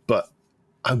all, but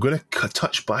I'm going to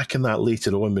touch back on that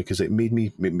later on because it made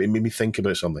me think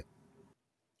about something.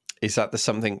 Is that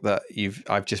something that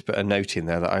I've just put a note in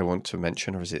there that I want to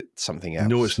mention, or is it something else?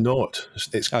 No, it's not.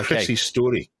 It's okay. Chrissy's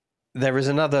story. There is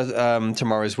another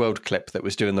Tomorrow's World clip that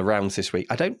was doing the rounds this week.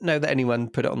 I don't know that anyone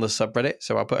put it on the subreddit,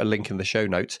 so I'll put a link in the show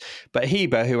notes. But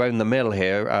Heba, who own the mill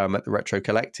here at the Retro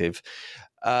Collective,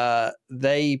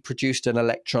 they produced an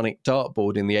electronic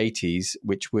dartboard in the 80s,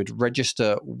 which would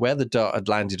register where the dart had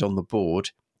landed on the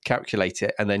board, calculate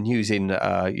it, and then using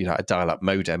a dial-up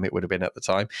modem, it would have been at the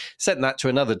time, sent that to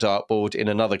another dartboard in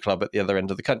another club at the other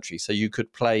end of the country. So you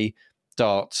could play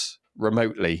darts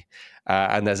remotely.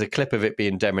 And there's a clip of it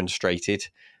being demonstrated.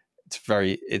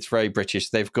 It's very British.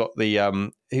 They've got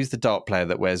the who's the dart player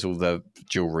that wears all the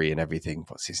jewelry and everything?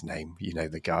 What's his name? You know,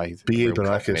 the guy. B.A.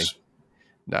 Baracus.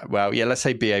 No, well, yeah, let's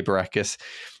say B.A. Baracus.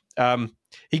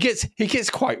 He gets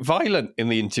quite violent in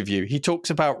the interview. He talks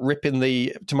about ripping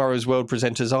the Tomorrow's World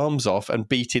presenter's arms off and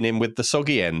beating him with the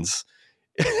soggy ends.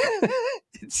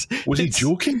 Was he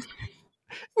joking?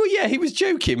 Well, yeah, he was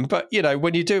joking, but,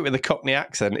 when you do it with a Cockney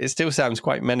accent, it still sounds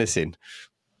quite menacing.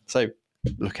 So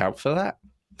look out for that.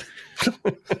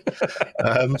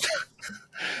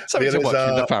 Something to watch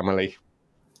with the family.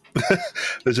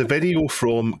 There's a video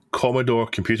from Commodore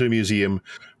Computer Museum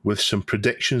with some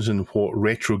predictions on what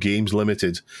Retro Games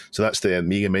Limited, so that's the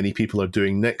Amiga Mini people, are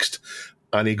doing next.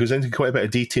 And he goes into quite a bit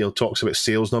of detail, talks about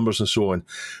sales numbers and so on.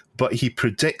 But he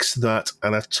predicts that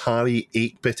an Atari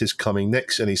 8-bit is coming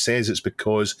next, and he says it's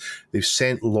because they've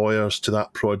sent lawyers to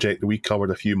that project that we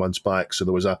covered a few months back. So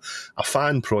there was a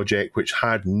fan project which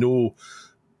had no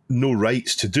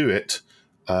rights to do it,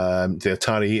 the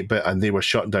Atari 8-bit, and they were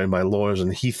shut down by lawyers,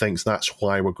 and he thinks that's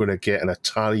why we're going to get an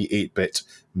Atari 8-bit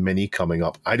Mini coming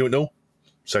up. I don't know.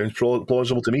 Sounds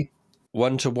plausible to me.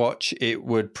 One to watch. It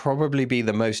would probably be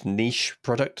the most niche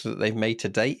product that they've made to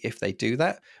date if they do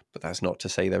that, but that's not to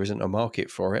say there isn't a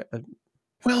market for it.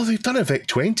 Well, they've done a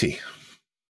VIC-20.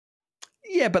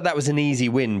 Yeah, but that was an easy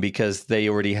win because they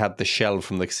already had the shell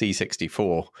from the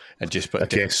C64 and just put. I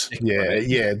guess,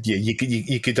 yeah.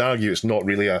 You could argue it's not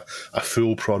really a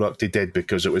full product they did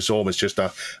because it was almost just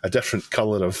a different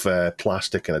color of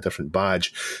plastic and a different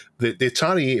badge. The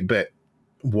Atari 8-bit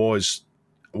was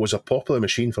a popular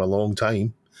machine for a long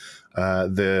time.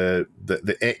 The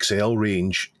XL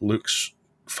range looks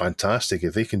fantastic.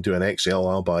 If they can do an XL,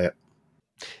 I'll buy it.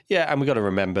 Yeah, and we've got to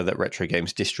remember that Retro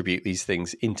Games distribute these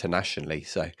things internationally.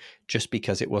 So just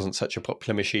because it wasn't such a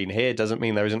popular machine here doesn't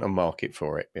mean there isn't a market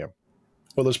for it. Yeah.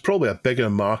 Well, there's probably a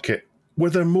bigger market. Were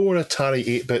there more Atari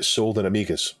 8-bits sold than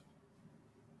Amigas?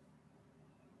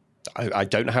 I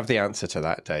don't have the answer to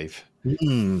that, Dave.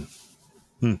 Don't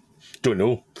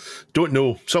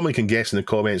know. Someone can guess in the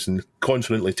comments and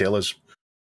confidently tell us.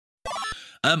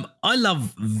 I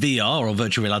love VR or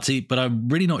virtual reality, but I'm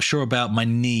really not sure about my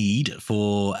need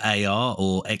for AR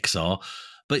or XR.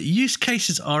 But use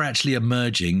cases are actually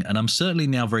emerging, and I'm certainly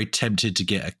now very tempted to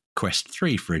get a Quest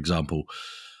 3, for example.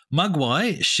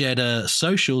 Mugwai shared a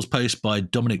socials post by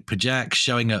Dominic Pajak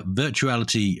showing a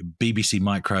Virtuality BBC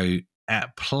Micro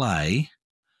at play.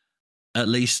 At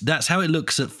least that's how it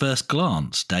looks at first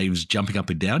glance. Dave's jumping up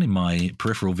and down in my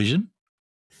peripheral vision.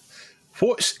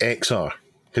 What's XR?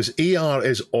 Because AR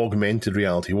is augmented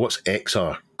reality. What's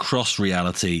XR? Cross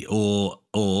reality,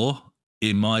 or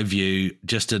in my view,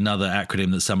 just another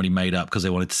acronym that somebody made up because they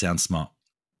wanted to sound smart.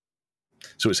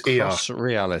 So it's Cross AR.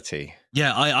 reality.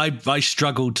 Yeah, I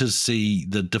struggled to see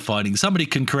the defining. Somebody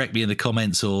can correct me in the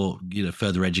comments or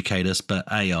further educate us, but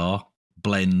AR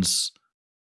blends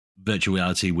virtual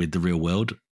reality with the real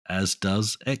world, as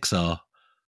does XR.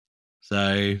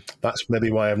 So that's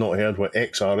maybe why I've not heard what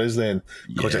XR is then,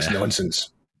 because it's nonsense.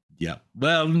 Yeah.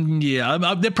 Well,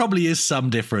 yeah, there probably is some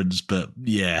difference, but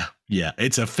yeah,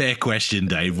 it's a fair question,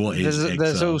 Dave. What is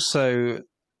XR?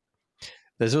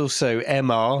 There's also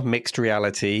MR, mixed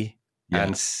reality,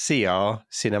 and CR,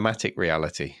 cinematic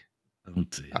reality. Oh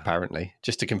dear. Apparently,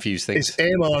 just to confuse things. Is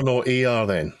MR not AR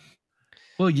then?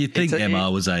 Well, you'd think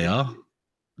MR was AR.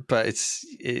 But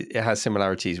it has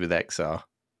similarities with XR,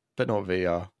 but not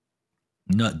VR.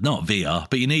 Not VR,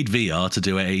 but you need VR to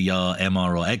do AR,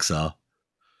 MR, or XR.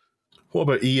 What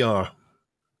about ER?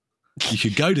 You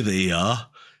could go to the ER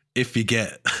if you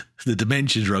get the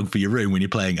dimensions wrong for your room when you're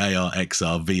playing AR,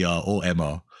 XR, VR, or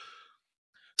MR.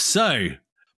 So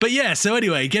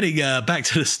anyway, getting back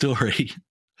to the story.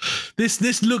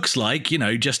 This looks like,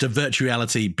 just a virtual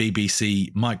reality BBC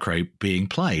Micro being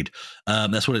played.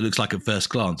 That's what it looks like at first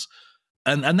glance.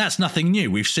 And that's nothing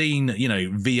new. We've seen,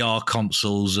 VR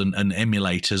consoles and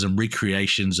emulators and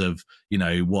recreations of,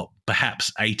 what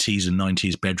perhaps 80s and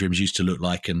 90s bedrooms used to look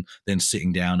like, and then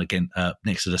sitting down again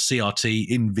next to the CRT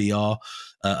in VR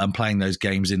and playing those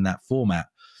games in that format.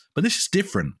 But this is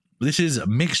different. This is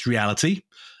mixed reality.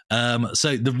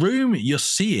 So the room you're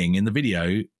seeing in the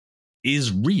video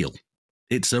is real.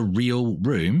 it's a real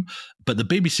room, but the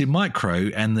BBC Micro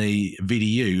and the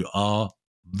VDU are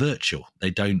virtual.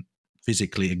 They don't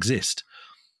physically exist.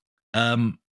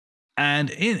 And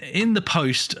in the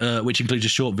post, which includes a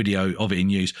short video of it in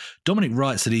use, Dominic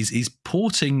writes that he's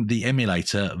porting the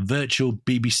emulator Virtual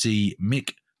BBC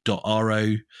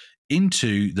Mic.ro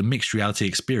into the mixed reality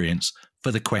experience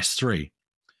for the Quest 3.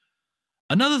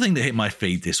 Another thing that hit my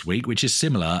feed this week, which is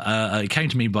similar, it came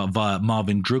to me via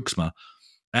Marvin Drugsma.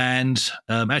 And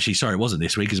actually, sorry, it wasn't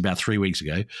this week. It was about 3 weeks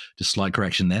ago. Just slight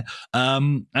correction there.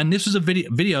 And this was a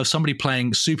video of somebody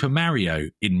playing Super Mario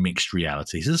in mixed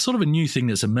reality. So it's sort of a new thing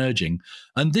that's emerging.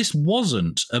 And this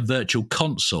wasn't a virtual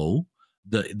console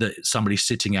that somebody's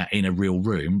sitting at in a real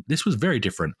room. This was very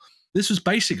different. This was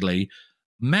basically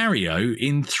Mario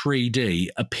in 3D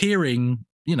appearing,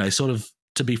 sort of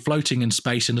to be floating in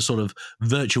space in a sort of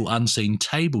virtual unseen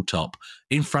tabletop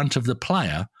in front of the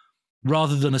player,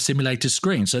 rather than a simulated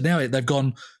screen. So now they've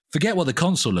gone, forget what the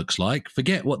console looks like,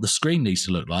 forget what the screen needs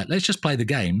to look like, let's just play the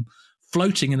game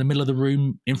floating in the middle of the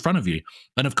room in front of you.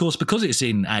 And of course, because it's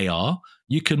in AR,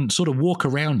 you can sort of walk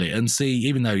around it and see,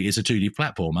 even though it's a 2D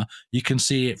platformer, you can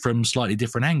see it from slightly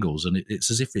different angles, and it's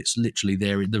as if it's literally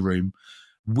there in the room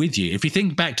with you. If you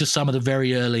think back to some of the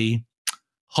very early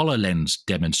HoloLens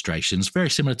demonstrations,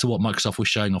 very similar to what Microsoft was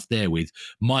showing off there with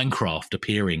Minecraft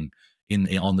appearing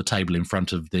on the table in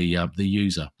front of the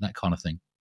user, that kind of thing.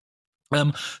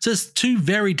 So there's two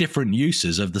very different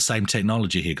uses of the same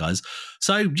technology here, guys.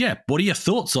 So yeah, what are your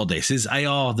thoughts on this? Is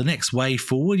AR the next way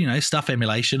forward? Stuff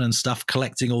emulation and stuff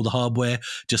collecting all the hardware,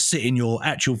 just sit in your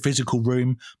actual physical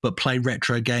room, but play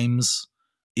retro games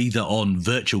either on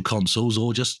virtual consoles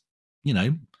or just,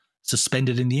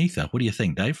 suspended in the ether. What do you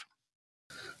think, Dave?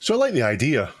 So I like the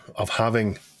idea of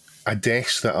having a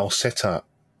desk that I'll sit at,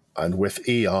 and with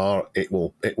AR,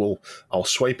 I'll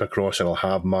swipe across and I'll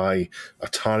have my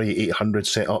Atari 800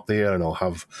 set up there, and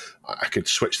I could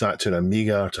switch that to an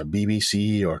Amiga or to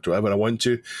BBC or to whatever I want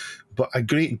to. But a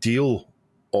great deal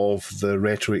of the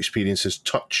retro experience is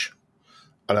touch,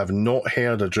 and I've not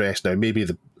heard addressed. Now,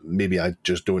 maybe I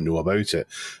just don't know about it,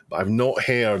 but I've not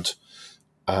heard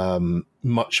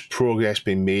much progress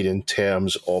being made in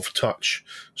terms of touch.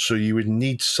 So you would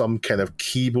need some kind of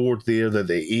keyboard there that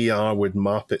the AR would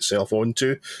map itself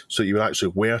onto, so you would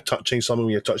actually were touching something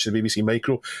when you're touching the BBC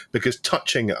Micro, because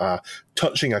touching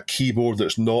a keyboard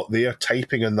that's not there,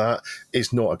 typing on that,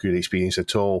 is not a good experience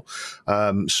at all.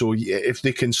 So if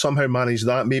they can somehow manage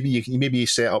that, maybe you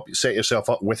set yourself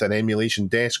up with an emulation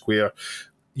desk where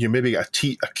you maybe get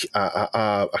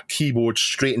a keyboard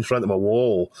straight in front of a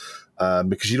wall,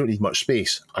 because you don't need much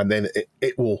space, and then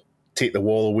it will take the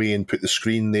wall away and put the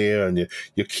screen there, and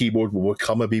your keyboard will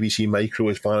become a BBC Micro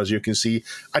as far as you can see.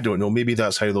 I don't know. Maybe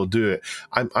that's how they'll do it.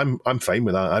 I'm fine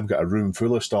with that. I've got a room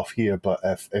full of stuff here, but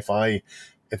if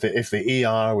the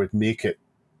AR would make it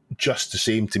just the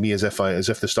same to me as if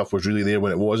the stuff was really there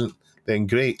when it wasn't, then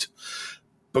great.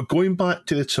 But going back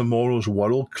to the Tomorrow's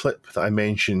World clip that I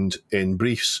mentioned in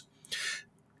briefs,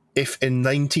 if in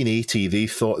 1980 they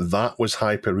thought that was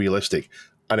hyper-realistic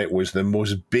and it was the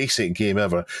most basic game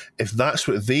ever, if that's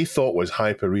what they thought was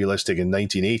hyper-realistic in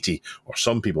 1980, or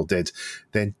some people did,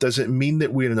 then does it mean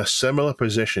that we're in a similar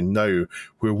position now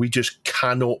where we just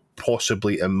cannot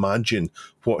possibly imagine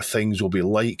what things will be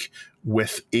like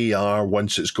with AR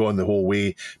once it's gone the whole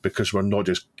way, because we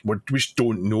just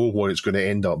don't know what it's going to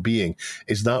end up being?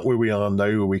 Is that where we are now,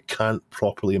 where we can't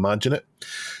properly imagine it?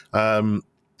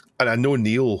 And I know,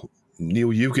 Neil,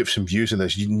 you've got some views on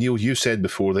this. Neil, you said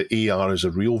before that AR is a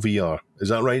real VR. Is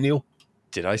that right, Neil?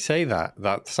 Did I say that?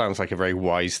 That sounds like a very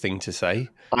wise thing to say.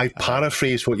 I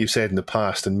paraphrased what you've said in the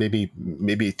past, and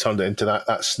maybe turned it into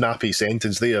that snappy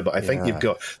sentence there, but I think you've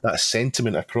got that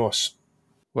sentiment across.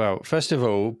 Well, first of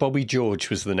all, Bobby George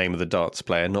was the name of the darts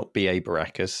player, not B.A.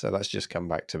 Baracus. So that's just come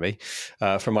back to me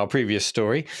from our previous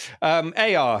story.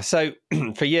 AR. So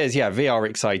for years, VR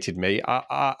excited me.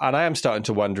 And I am starting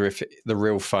to wonder if the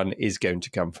real fun is going to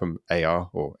come from AR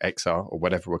or XR or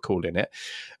whatever we're calling it.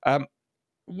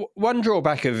 One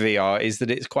drawback of VR is that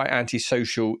it's quite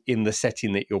antisocial in the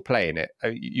setting that you're playing it.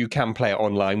 You can play it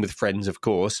online with friends, of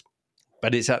course,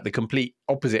 but it's at the complete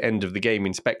opposite end of the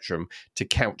gaming spectrum to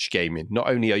couch gaming. Not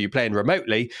only are you playing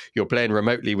remotely, you're playing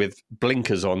remotely with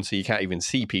blinkers on, so you can't even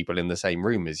see people in the same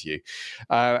room as you.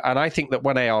 And I think that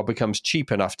when AR becomes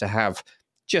cheap enough to have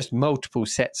just multiple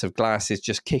sets of glasses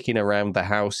just kicking around the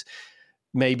house,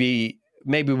 maybe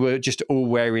we're just all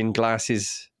wearing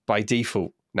glasses by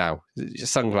default now,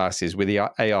 sunglasses with the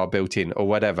AR built in or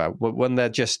whatever, when they're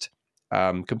just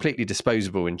completely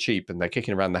disposable and cheap and they're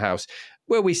kicking around the house.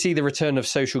 Will we see the return of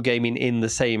social gaming in the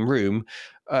same room,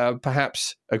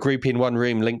 perhaps a group in one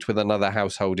room linked with another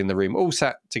household in the room, all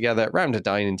sat together around a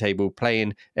dining table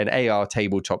playing an AR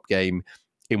tabletop game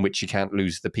in which you can't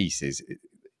lose the pieces.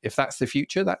 If that's the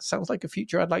future, that sounds like a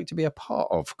future I'd like to be a part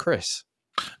of. Chris?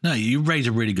 No, you raise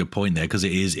a really good point there, because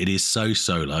it is so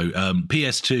solo.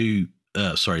 PS2,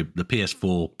 the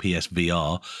PS4,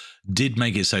 PSVR did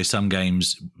make it so some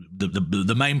games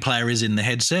the main player is in the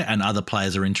headset and other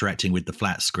players are interacting with the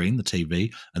flat screen, the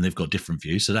TV, and they've got different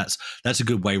views. So that's a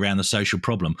good way around the social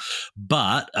problem.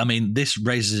 But I mean, this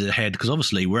raises a head, because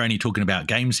obviously we're only talking about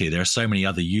games here. There are so many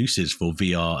other uses for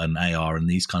VR and AR and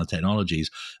these kind of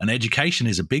technologies, and education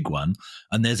is a big one.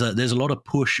 And there's a lot of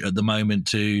push at the moment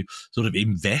to sort of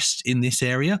invest in this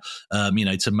area,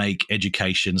 to make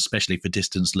education, especially for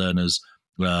distance learners,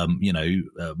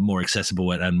 more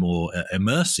accessible and more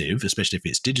immersive, especially if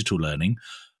it's digital learning.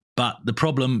 But the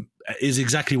problem is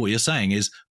exactly what you're saying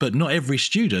but not every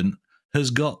student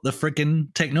has got the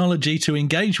freaking technology to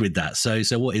engage with that. So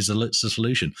what is the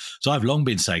solution? So I've long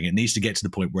been saying it needs to get to the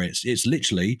point where it's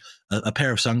literally a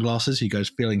pair of sunglasses. He goes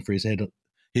feeling for his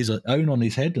own on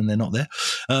his head, and they're not there.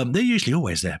 They're usually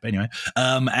always there, but anyway.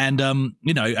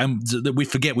 We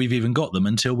forget we've even got them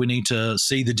until we need to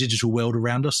see the digital world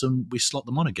around us, and we slot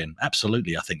them on again.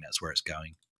 Absolutely, I think that's where it's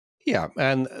going. Yeah,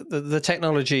 and the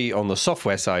technology on the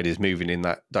software side is moving in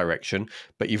that direction,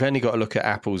 but you've only got to look at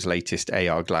Apple's latest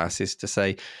AR glasses to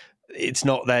say it's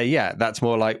not there yet. That's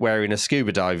more like wearing a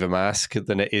scuba diver mask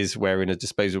than it is wearing a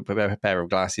disposable pair of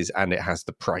glasses, and it has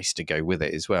the price to go with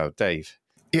it as well. Dave?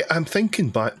 Yeah, I'm thinking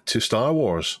back to Star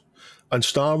Wars, and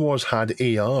Star Wars had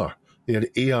AR. They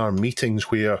had AR meetings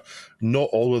where not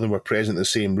all of them were present in the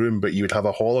same room, but you would have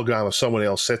a hologram of someone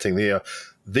else sitting there.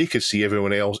 They could see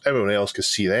everyone else could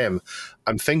see them.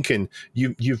 I'm thinking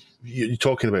you're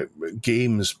talking about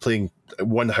games, playing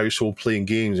one household playing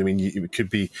games. I mean, it could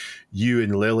be you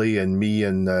and Lily and me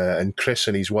and Chris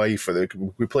and his wife.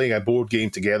 We're playing a board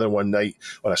game together one night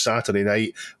on a Saturday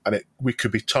night, and we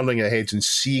could be turning our heads and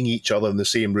seeing each other in the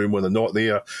same room when they're not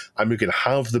there, and we could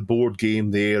have the board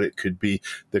game there. It could be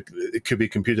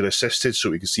computer assisted, so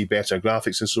we could see better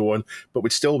graphics and so on, but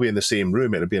we'd still be in the same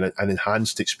room. It'd be an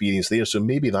enhanced experience there. So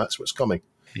maybe that's what's coming.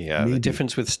 Yeah, maybe. The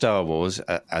difference with Star Wars,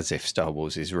 as if Star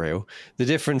Wars is real, the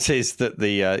difference is that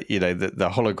the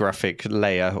holographic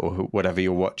layer or whatever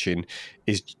you're watching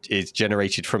is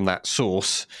generated from that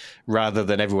source, rather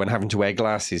than everyone having to wear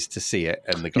glasses to see it,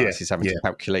 and the glasses having to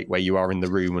calculate where you are in the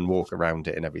room and walk around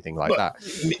it and everything like that.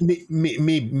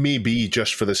 Maybe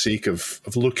just for the sake of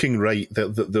looking right,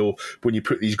 they'll, when you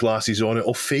put these glasses on,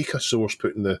 it'll fake a source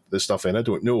putting the stuff in. I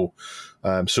don't know,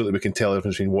 so that we can tell the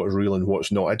difference between what's real and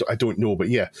what's not. I don't know, but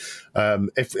yeah,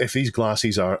 if these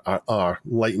glasses are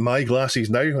like my glasses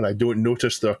now, and I don't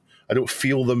notice I don't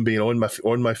feel them being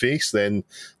on my face, then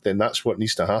that's what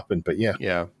needs to happen. But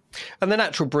yeah. And the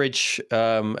natural bridge,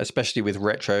 especially with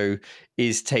retro,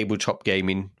 is tabletop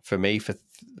gaming for me.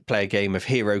 Play a game of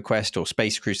Hero Quest or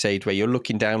Space Crusade, where you're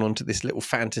looking down onto this little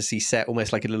fantasy set,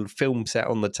 almost like a little film set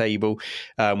on the table,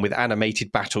 with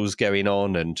animated battles going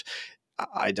on. And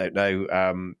I don't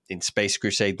know, in Space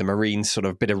Crusade, the Marines, sort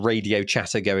of bit of radio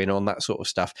chatter going on, that sort of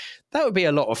stuff. That would be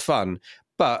a lot of fun.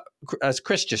 But as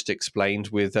Chris just explained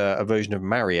with a version of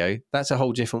Mario, that's a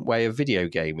whole different way of video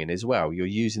gaming as well. You're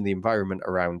using the environment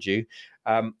around you.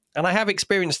 And I have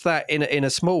experienced that in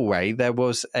a small way. There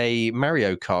was a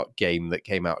Mario Kart game that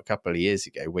came out a couple of years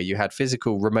ago where you had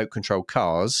physical remote control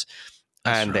cars.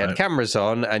 They had cameras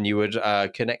on, and you would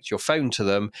connect your phone to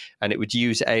them, and it would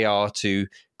use AR to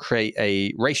create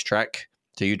a racetrack.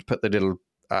 So you'd put the little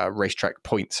racetrack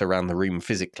points around the room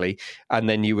physically, and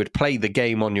then you would play the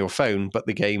game on your phone, but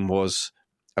the game was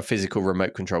a physical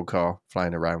remote control car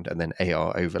flying around and then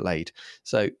AR overlaid.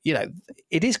 So,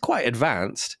 it is quite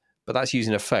advanced, but that's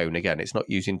using a phone. Again, it's not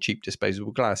using cheap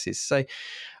disposable glasses. So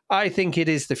I think it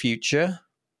is the future.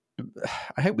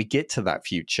 I hope we get to that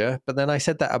future, but then I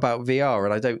said that about VR,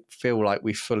 and I don't feel like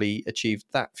we fully achieved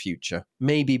that future.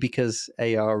 Maybe because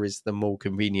AR is the more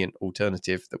convenient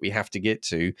alternative that we have to get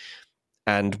to.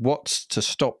 And what's to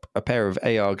stop a pair of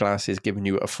AR glasses giving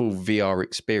you a full VR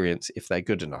experience if they're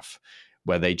good enough,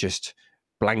 where they just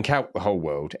blank out the whole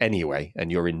world anyway,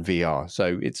 and you're in VR.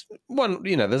 So it's one,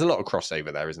 there's a lot of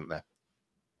crossover there, isn't there?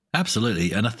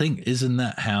 Absolutely. And I think, isn't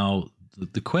that how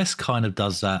the Quest kind of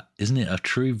does that? Isn't it a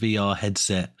true VR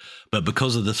headset? But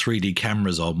because of the 3D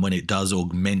cameras on, when it does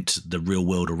augment the real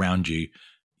world around you,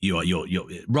 you're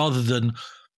rather than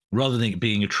it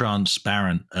being a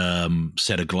transparent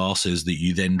set of glasses that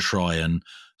you then try and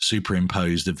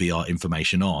superimpose the VR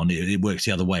information on. It works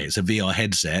the other way. It's a VR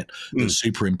headset that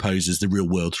superimposes the real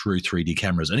world through 3D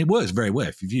cameras, and it works very well.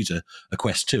 If you've used a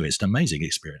Quest 2, it's an amazing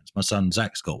experience. My son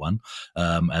Zach's got one,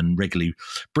 and regularly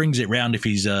brings it round if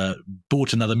he's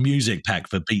bought another music pack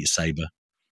for Beat Saber.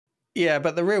 Yeah,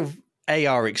 but the real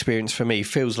AR experience for me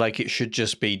feels like it should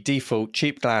just be default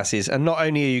cheap glasses, and not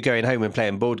only are you going home and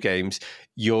playing board games,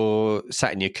 you're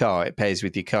sat in your car, it pairs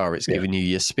with your car, it's giving you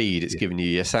your speed, it's giving you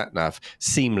your sat nav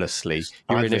seamlessly.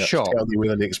 You're in a shop. Tell you where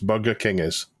the next Burger King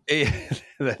is.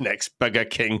 The next Burger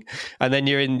King, and then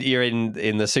you're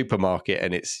in the supermarket,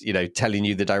 and it's telling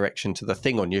you the direction to the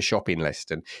thing on your shopping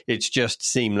list, and it's just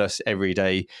seamless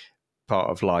everyday part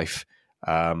of life.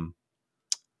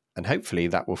 And hopefully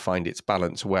that will find its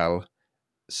balance well,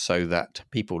 so that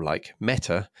people like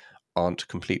Meta aren't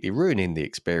completely ruining the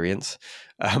experience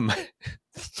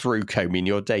through combing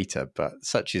your data. But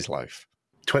such is life.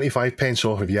 25 pence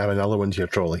off if you add another one to your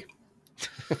trolley.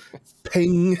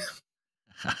 Ping.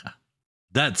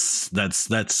 That's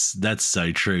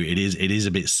so true. It is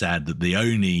a bit sad that the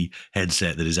only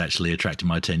headset that is actually attracting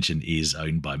my attention is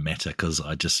owned by Meta, because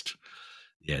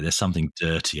there's something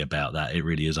dirty about that. It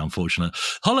really is unfortunate.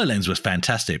 HoloLens was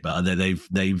fantastic, but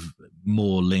they've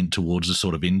more leant towards the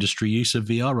sort of industry use of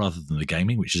VR rather than the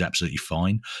gaming, which is absolutely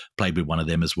fine. Played with one of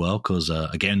them as well, because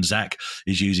again, Zach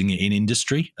is using it in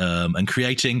industry and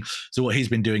creating. So what he's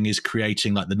been doing is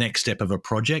creating like the next step of a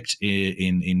project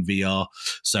in VR,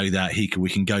 so that he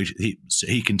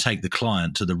can take the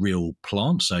client to the real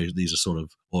plant. So these are sort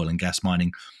of oil and gas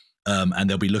mining. And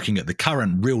they'll be looking at the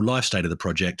current real life state of the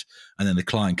project, and then the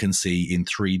client can see in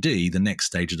 3D the next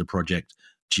stage of the project,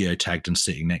 geotagged and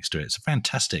sitting next to it. It's a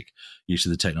fantastic use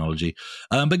of the technology.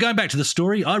 But going back to the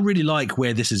story, I really like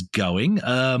where this is going.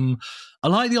 I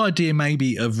like the idea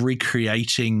maybe of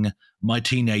recreating my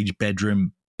teenage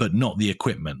bedroom, but not the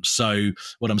equipment. So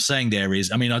what I'm saying there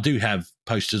is, I mean, I do have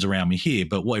posters around me here,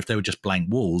 but what if they were just blank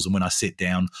walls? And when I sit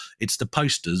down, it's the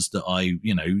posters that I,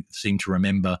 seem to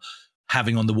remember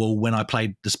having on the wall when I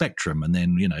played the Spectrum, and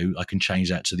then I can change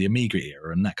that to the Amiga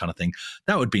era and that kind of thing.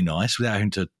 That would be nice without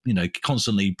having to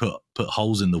constantly put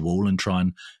holes in the wall and try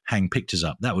and hang pictures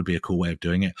up. That would be a cool way of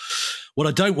doing it. What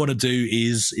I don't want to do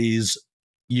is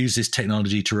use this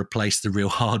technology to replace the real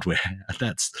hardware.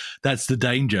 That's the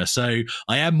danger. So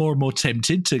I am more and more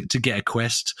tempted to get a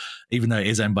Quest, even though it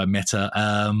is owned by Meta,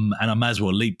 and I might as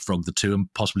well leapfrog the 2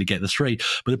 and possibly get the 3.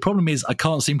 But the problem is I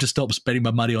can't seem to stop spending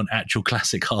my money on actual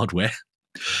classic hardware.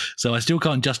 So I still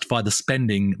can't justify the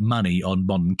spending money on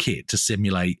modern kit to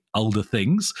simulate older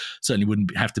things. Certainly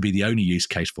wouldn't have to be the only use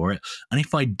case for it. And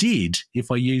if I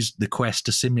used the Quest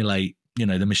to simulate,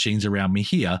 the machines around me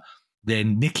here,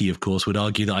 then Nikki, of course, would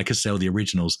argue that I could sell the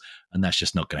originals, and that's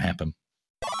just not going to happen.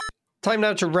 Time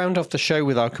now to round off the show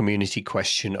with our community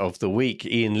question of the week.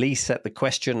 Ian Lee set the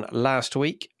question last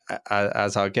week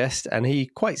as our guest, and he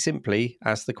quite simply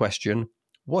asked the question,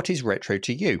 what is retro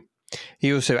to you?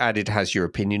 He also added, has your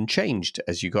opinion changed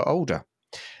as you got older?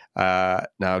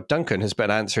 Now, Duncan has put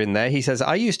an answer in there. He says,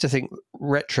 I used to think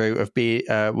retro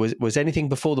was anything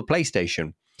before the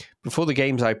PlayStation. Before the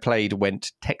games I played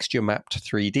went texture mapped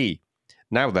 3D.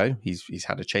 Now, though, he's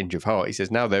had a change of heart. He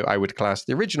says, now, though, I would class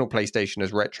the original PlayStation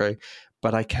as retro,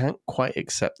 but I can't quite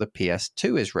accept the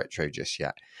PS2 as retro just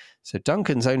yet. So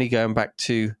Duncan's only going back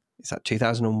to, is that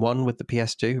 2001 with the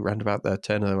PS2, around about the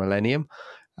turn of the millennium?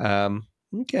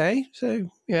 Okay, so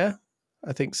yeah,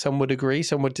 I think some would agree,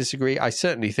 some would disagree. I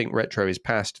certainly think retro is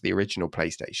past the original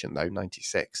PlayStation, though,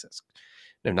 96.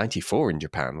 94 in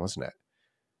Japan, wasn't it?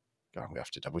 God, I'm going to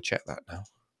have to double check that now.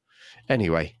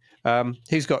 Anyway,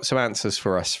 who's got some answers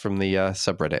for us from the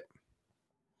subreddit?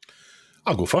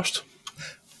 I'll go first.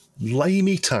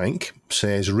 Limey Tank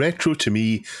says, retro to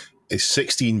me is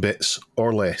 16 bits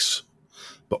or less.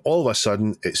 But all of a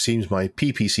sudden, it seems my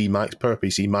PPC Macs,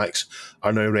 PowerPC Macs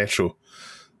are now retro.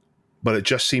 But it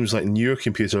just seems like newer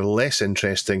computers are less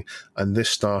interesting, and this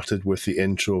started with the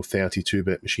intro of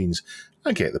 32-bit machines.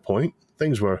 I get the point.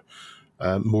 Things were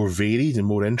more varied and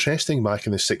more interesting back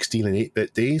in the 16 and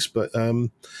 8-bit days, but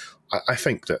I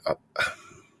think that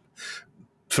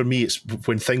for me, it's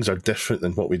when things are different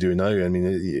than what we do now. I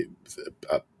mean,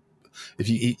 if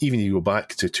you go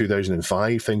back to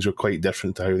 2005, things were quite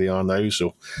different to how they are now.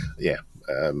 So, yeah,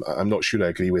 I'm not sure I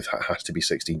agree with it has to be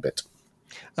 16-bit.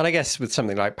 And I guess with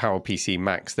something like PowerPC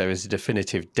Macs, there is a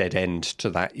definitive dead end to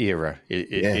that era.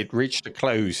 It reached a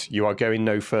close. You are going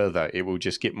no further. It will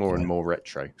just get more and more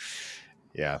retro.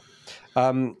 Yeah.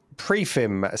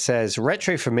 Prefim says,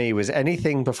 retro for me was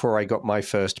anything before I got my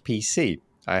first PC.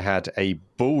 I had a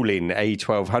Ballin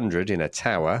A1200 in a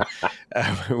tower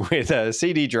with a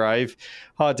CD drive,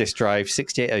 hard disk drive,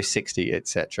 68060,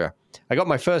 etc. I got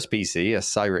my first PC, a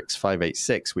Cyrix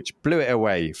 586, which blew it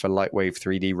away for Lightwave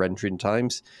 3D rendering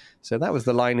times. So that was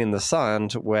the line in the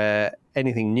sand where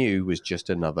anything new was just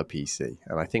another PC.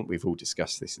 And I think we've all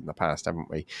discussed this in the past, haven't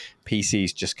we?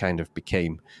 PCs just kind of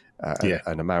became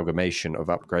an amalgamation of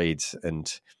upgrades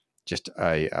and just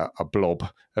a blob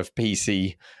of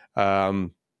PC.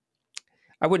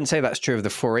 I wouldn't say that's true of the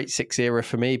 486 era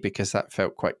for me, because that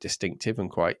felt quite distinctive and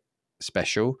quite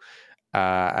special.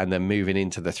 And then moving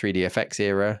into the 3DFX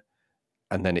era,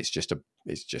 and then it's just a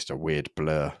weird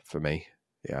blur for me.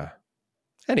 Yeah.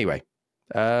 Anyway,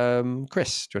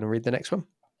 Chris, do you want to read the next one?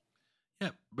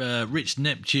 Yeah, Rich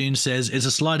Neptune says, it's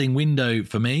a sliding window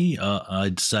for me.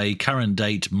 I'd say current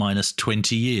date minus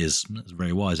 20 years. That's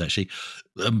very wise, actually.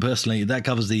 Personally, that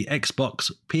covers the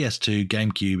Xbox, PS2,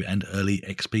 GameCube, and early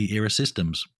XP era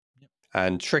systems.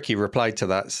 And Tricky replied to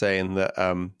that saying that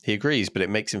he agrees, but it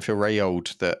makes him feel very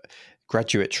old that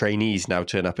graduate trainees now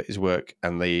turn up at his work,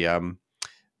 and the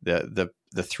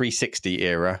 360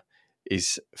 era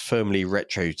is firmly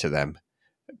retro to them,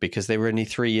 because they were only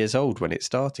 3 years old when it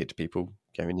started. People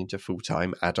going into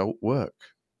full-time adult work.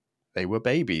 They were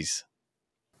babies.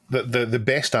 The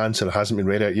best answer that hasn't been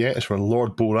read out yet is from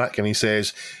Lord Borak, and he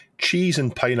says, cheese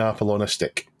and pineapple on a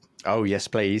stick. Oh, yes,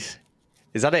 please.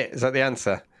 Is that it? Is that the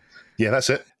answer? Yeah, that's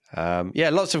it.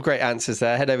 Lots of great answers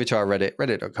there. Head over to our Reddit,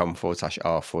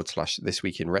 reddit.com/r/This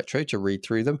Week in Retro to read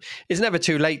through them. It's never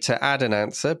too late to add an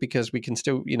answer, because we can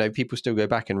still, people still go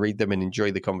back and read them and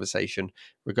enjoy the conversation,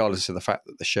 regardless of the fact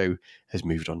that the show has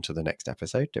moved on to the next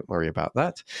episode. Don't worry about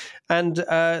that. And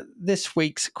this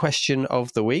week's question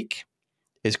of the week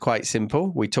is quite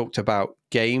simple. We talked about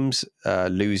games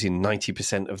losing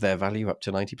 90% of their value, up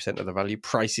to 90% of the value,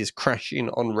 prices crashing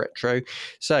on retro.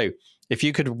 So if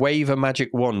you could wave a magic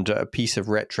wand at a piece of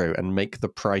retro and make the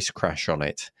price crash on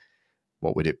it,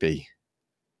 what would it be?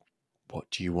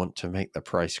 What do you want to make the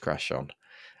price crash on?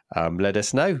 Let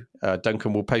us know.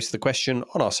 Duncan will post the question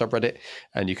on our subreddit,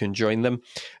 and you can join them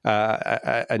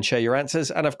and share your answers.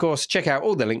 And of course, check out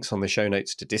all the links on the show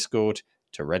notes to Discord,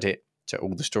 to Reddit, to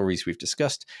all the stories we've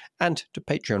discussed, and to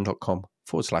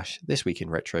patreon.com/This Week in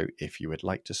Retro if you would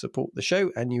like to support the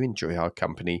show and you enjoy our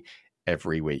company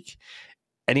every week.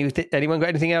 Anyone got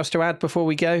anything else to add before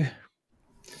we go?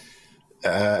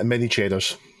 Mini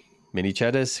cheddars. Mini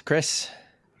cheddars, Chris?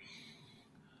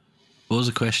 What was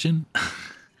the question?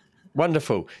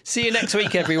 Wonderful. See you next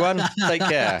week, everyone. Take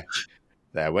care.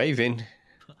 They're waving.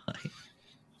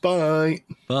 Bye.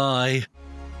 Bye.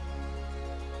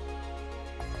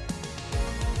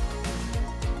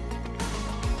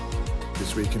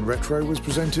 This Week in Retro was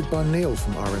presented by Neil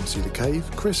from RNC The Cave,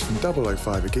 Chris from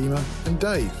 005 Agema, and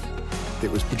Dave. It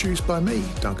was produced by me,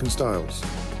 Duncan Stiles.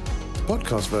 The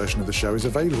podcast version of the show is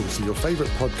available through your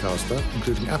favourite podcaster,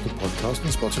 including Apple Podcasts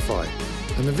and Spotify,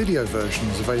 and the video version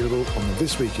is available on the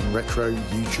This Week in Retro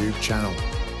YouTube channel.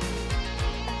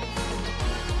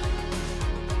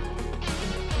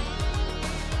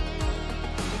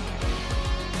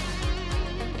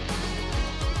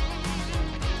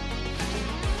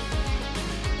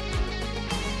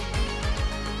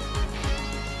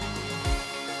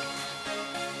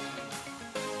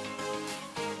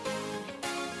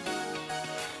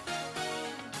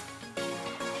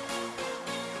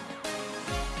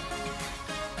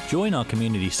 Join our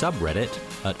community subreddit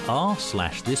at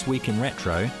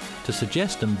r/thisweekinretro to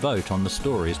suggest and vote on the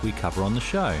stories we cover on the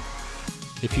show.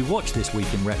 If you watch This Week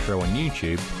in Retro on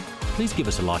YouTube, please give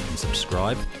us a like and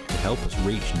subscribe to help us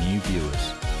reach new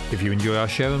viewers. If you enjoy our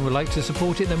show and would like to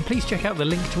support it, then please check out the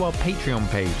link to our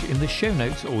Patreon page in the show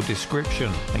notes or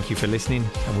description. Thank you for listening,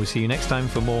 and we'll see you next time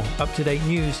for more up-to-date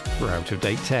news for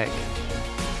out-of-date tech.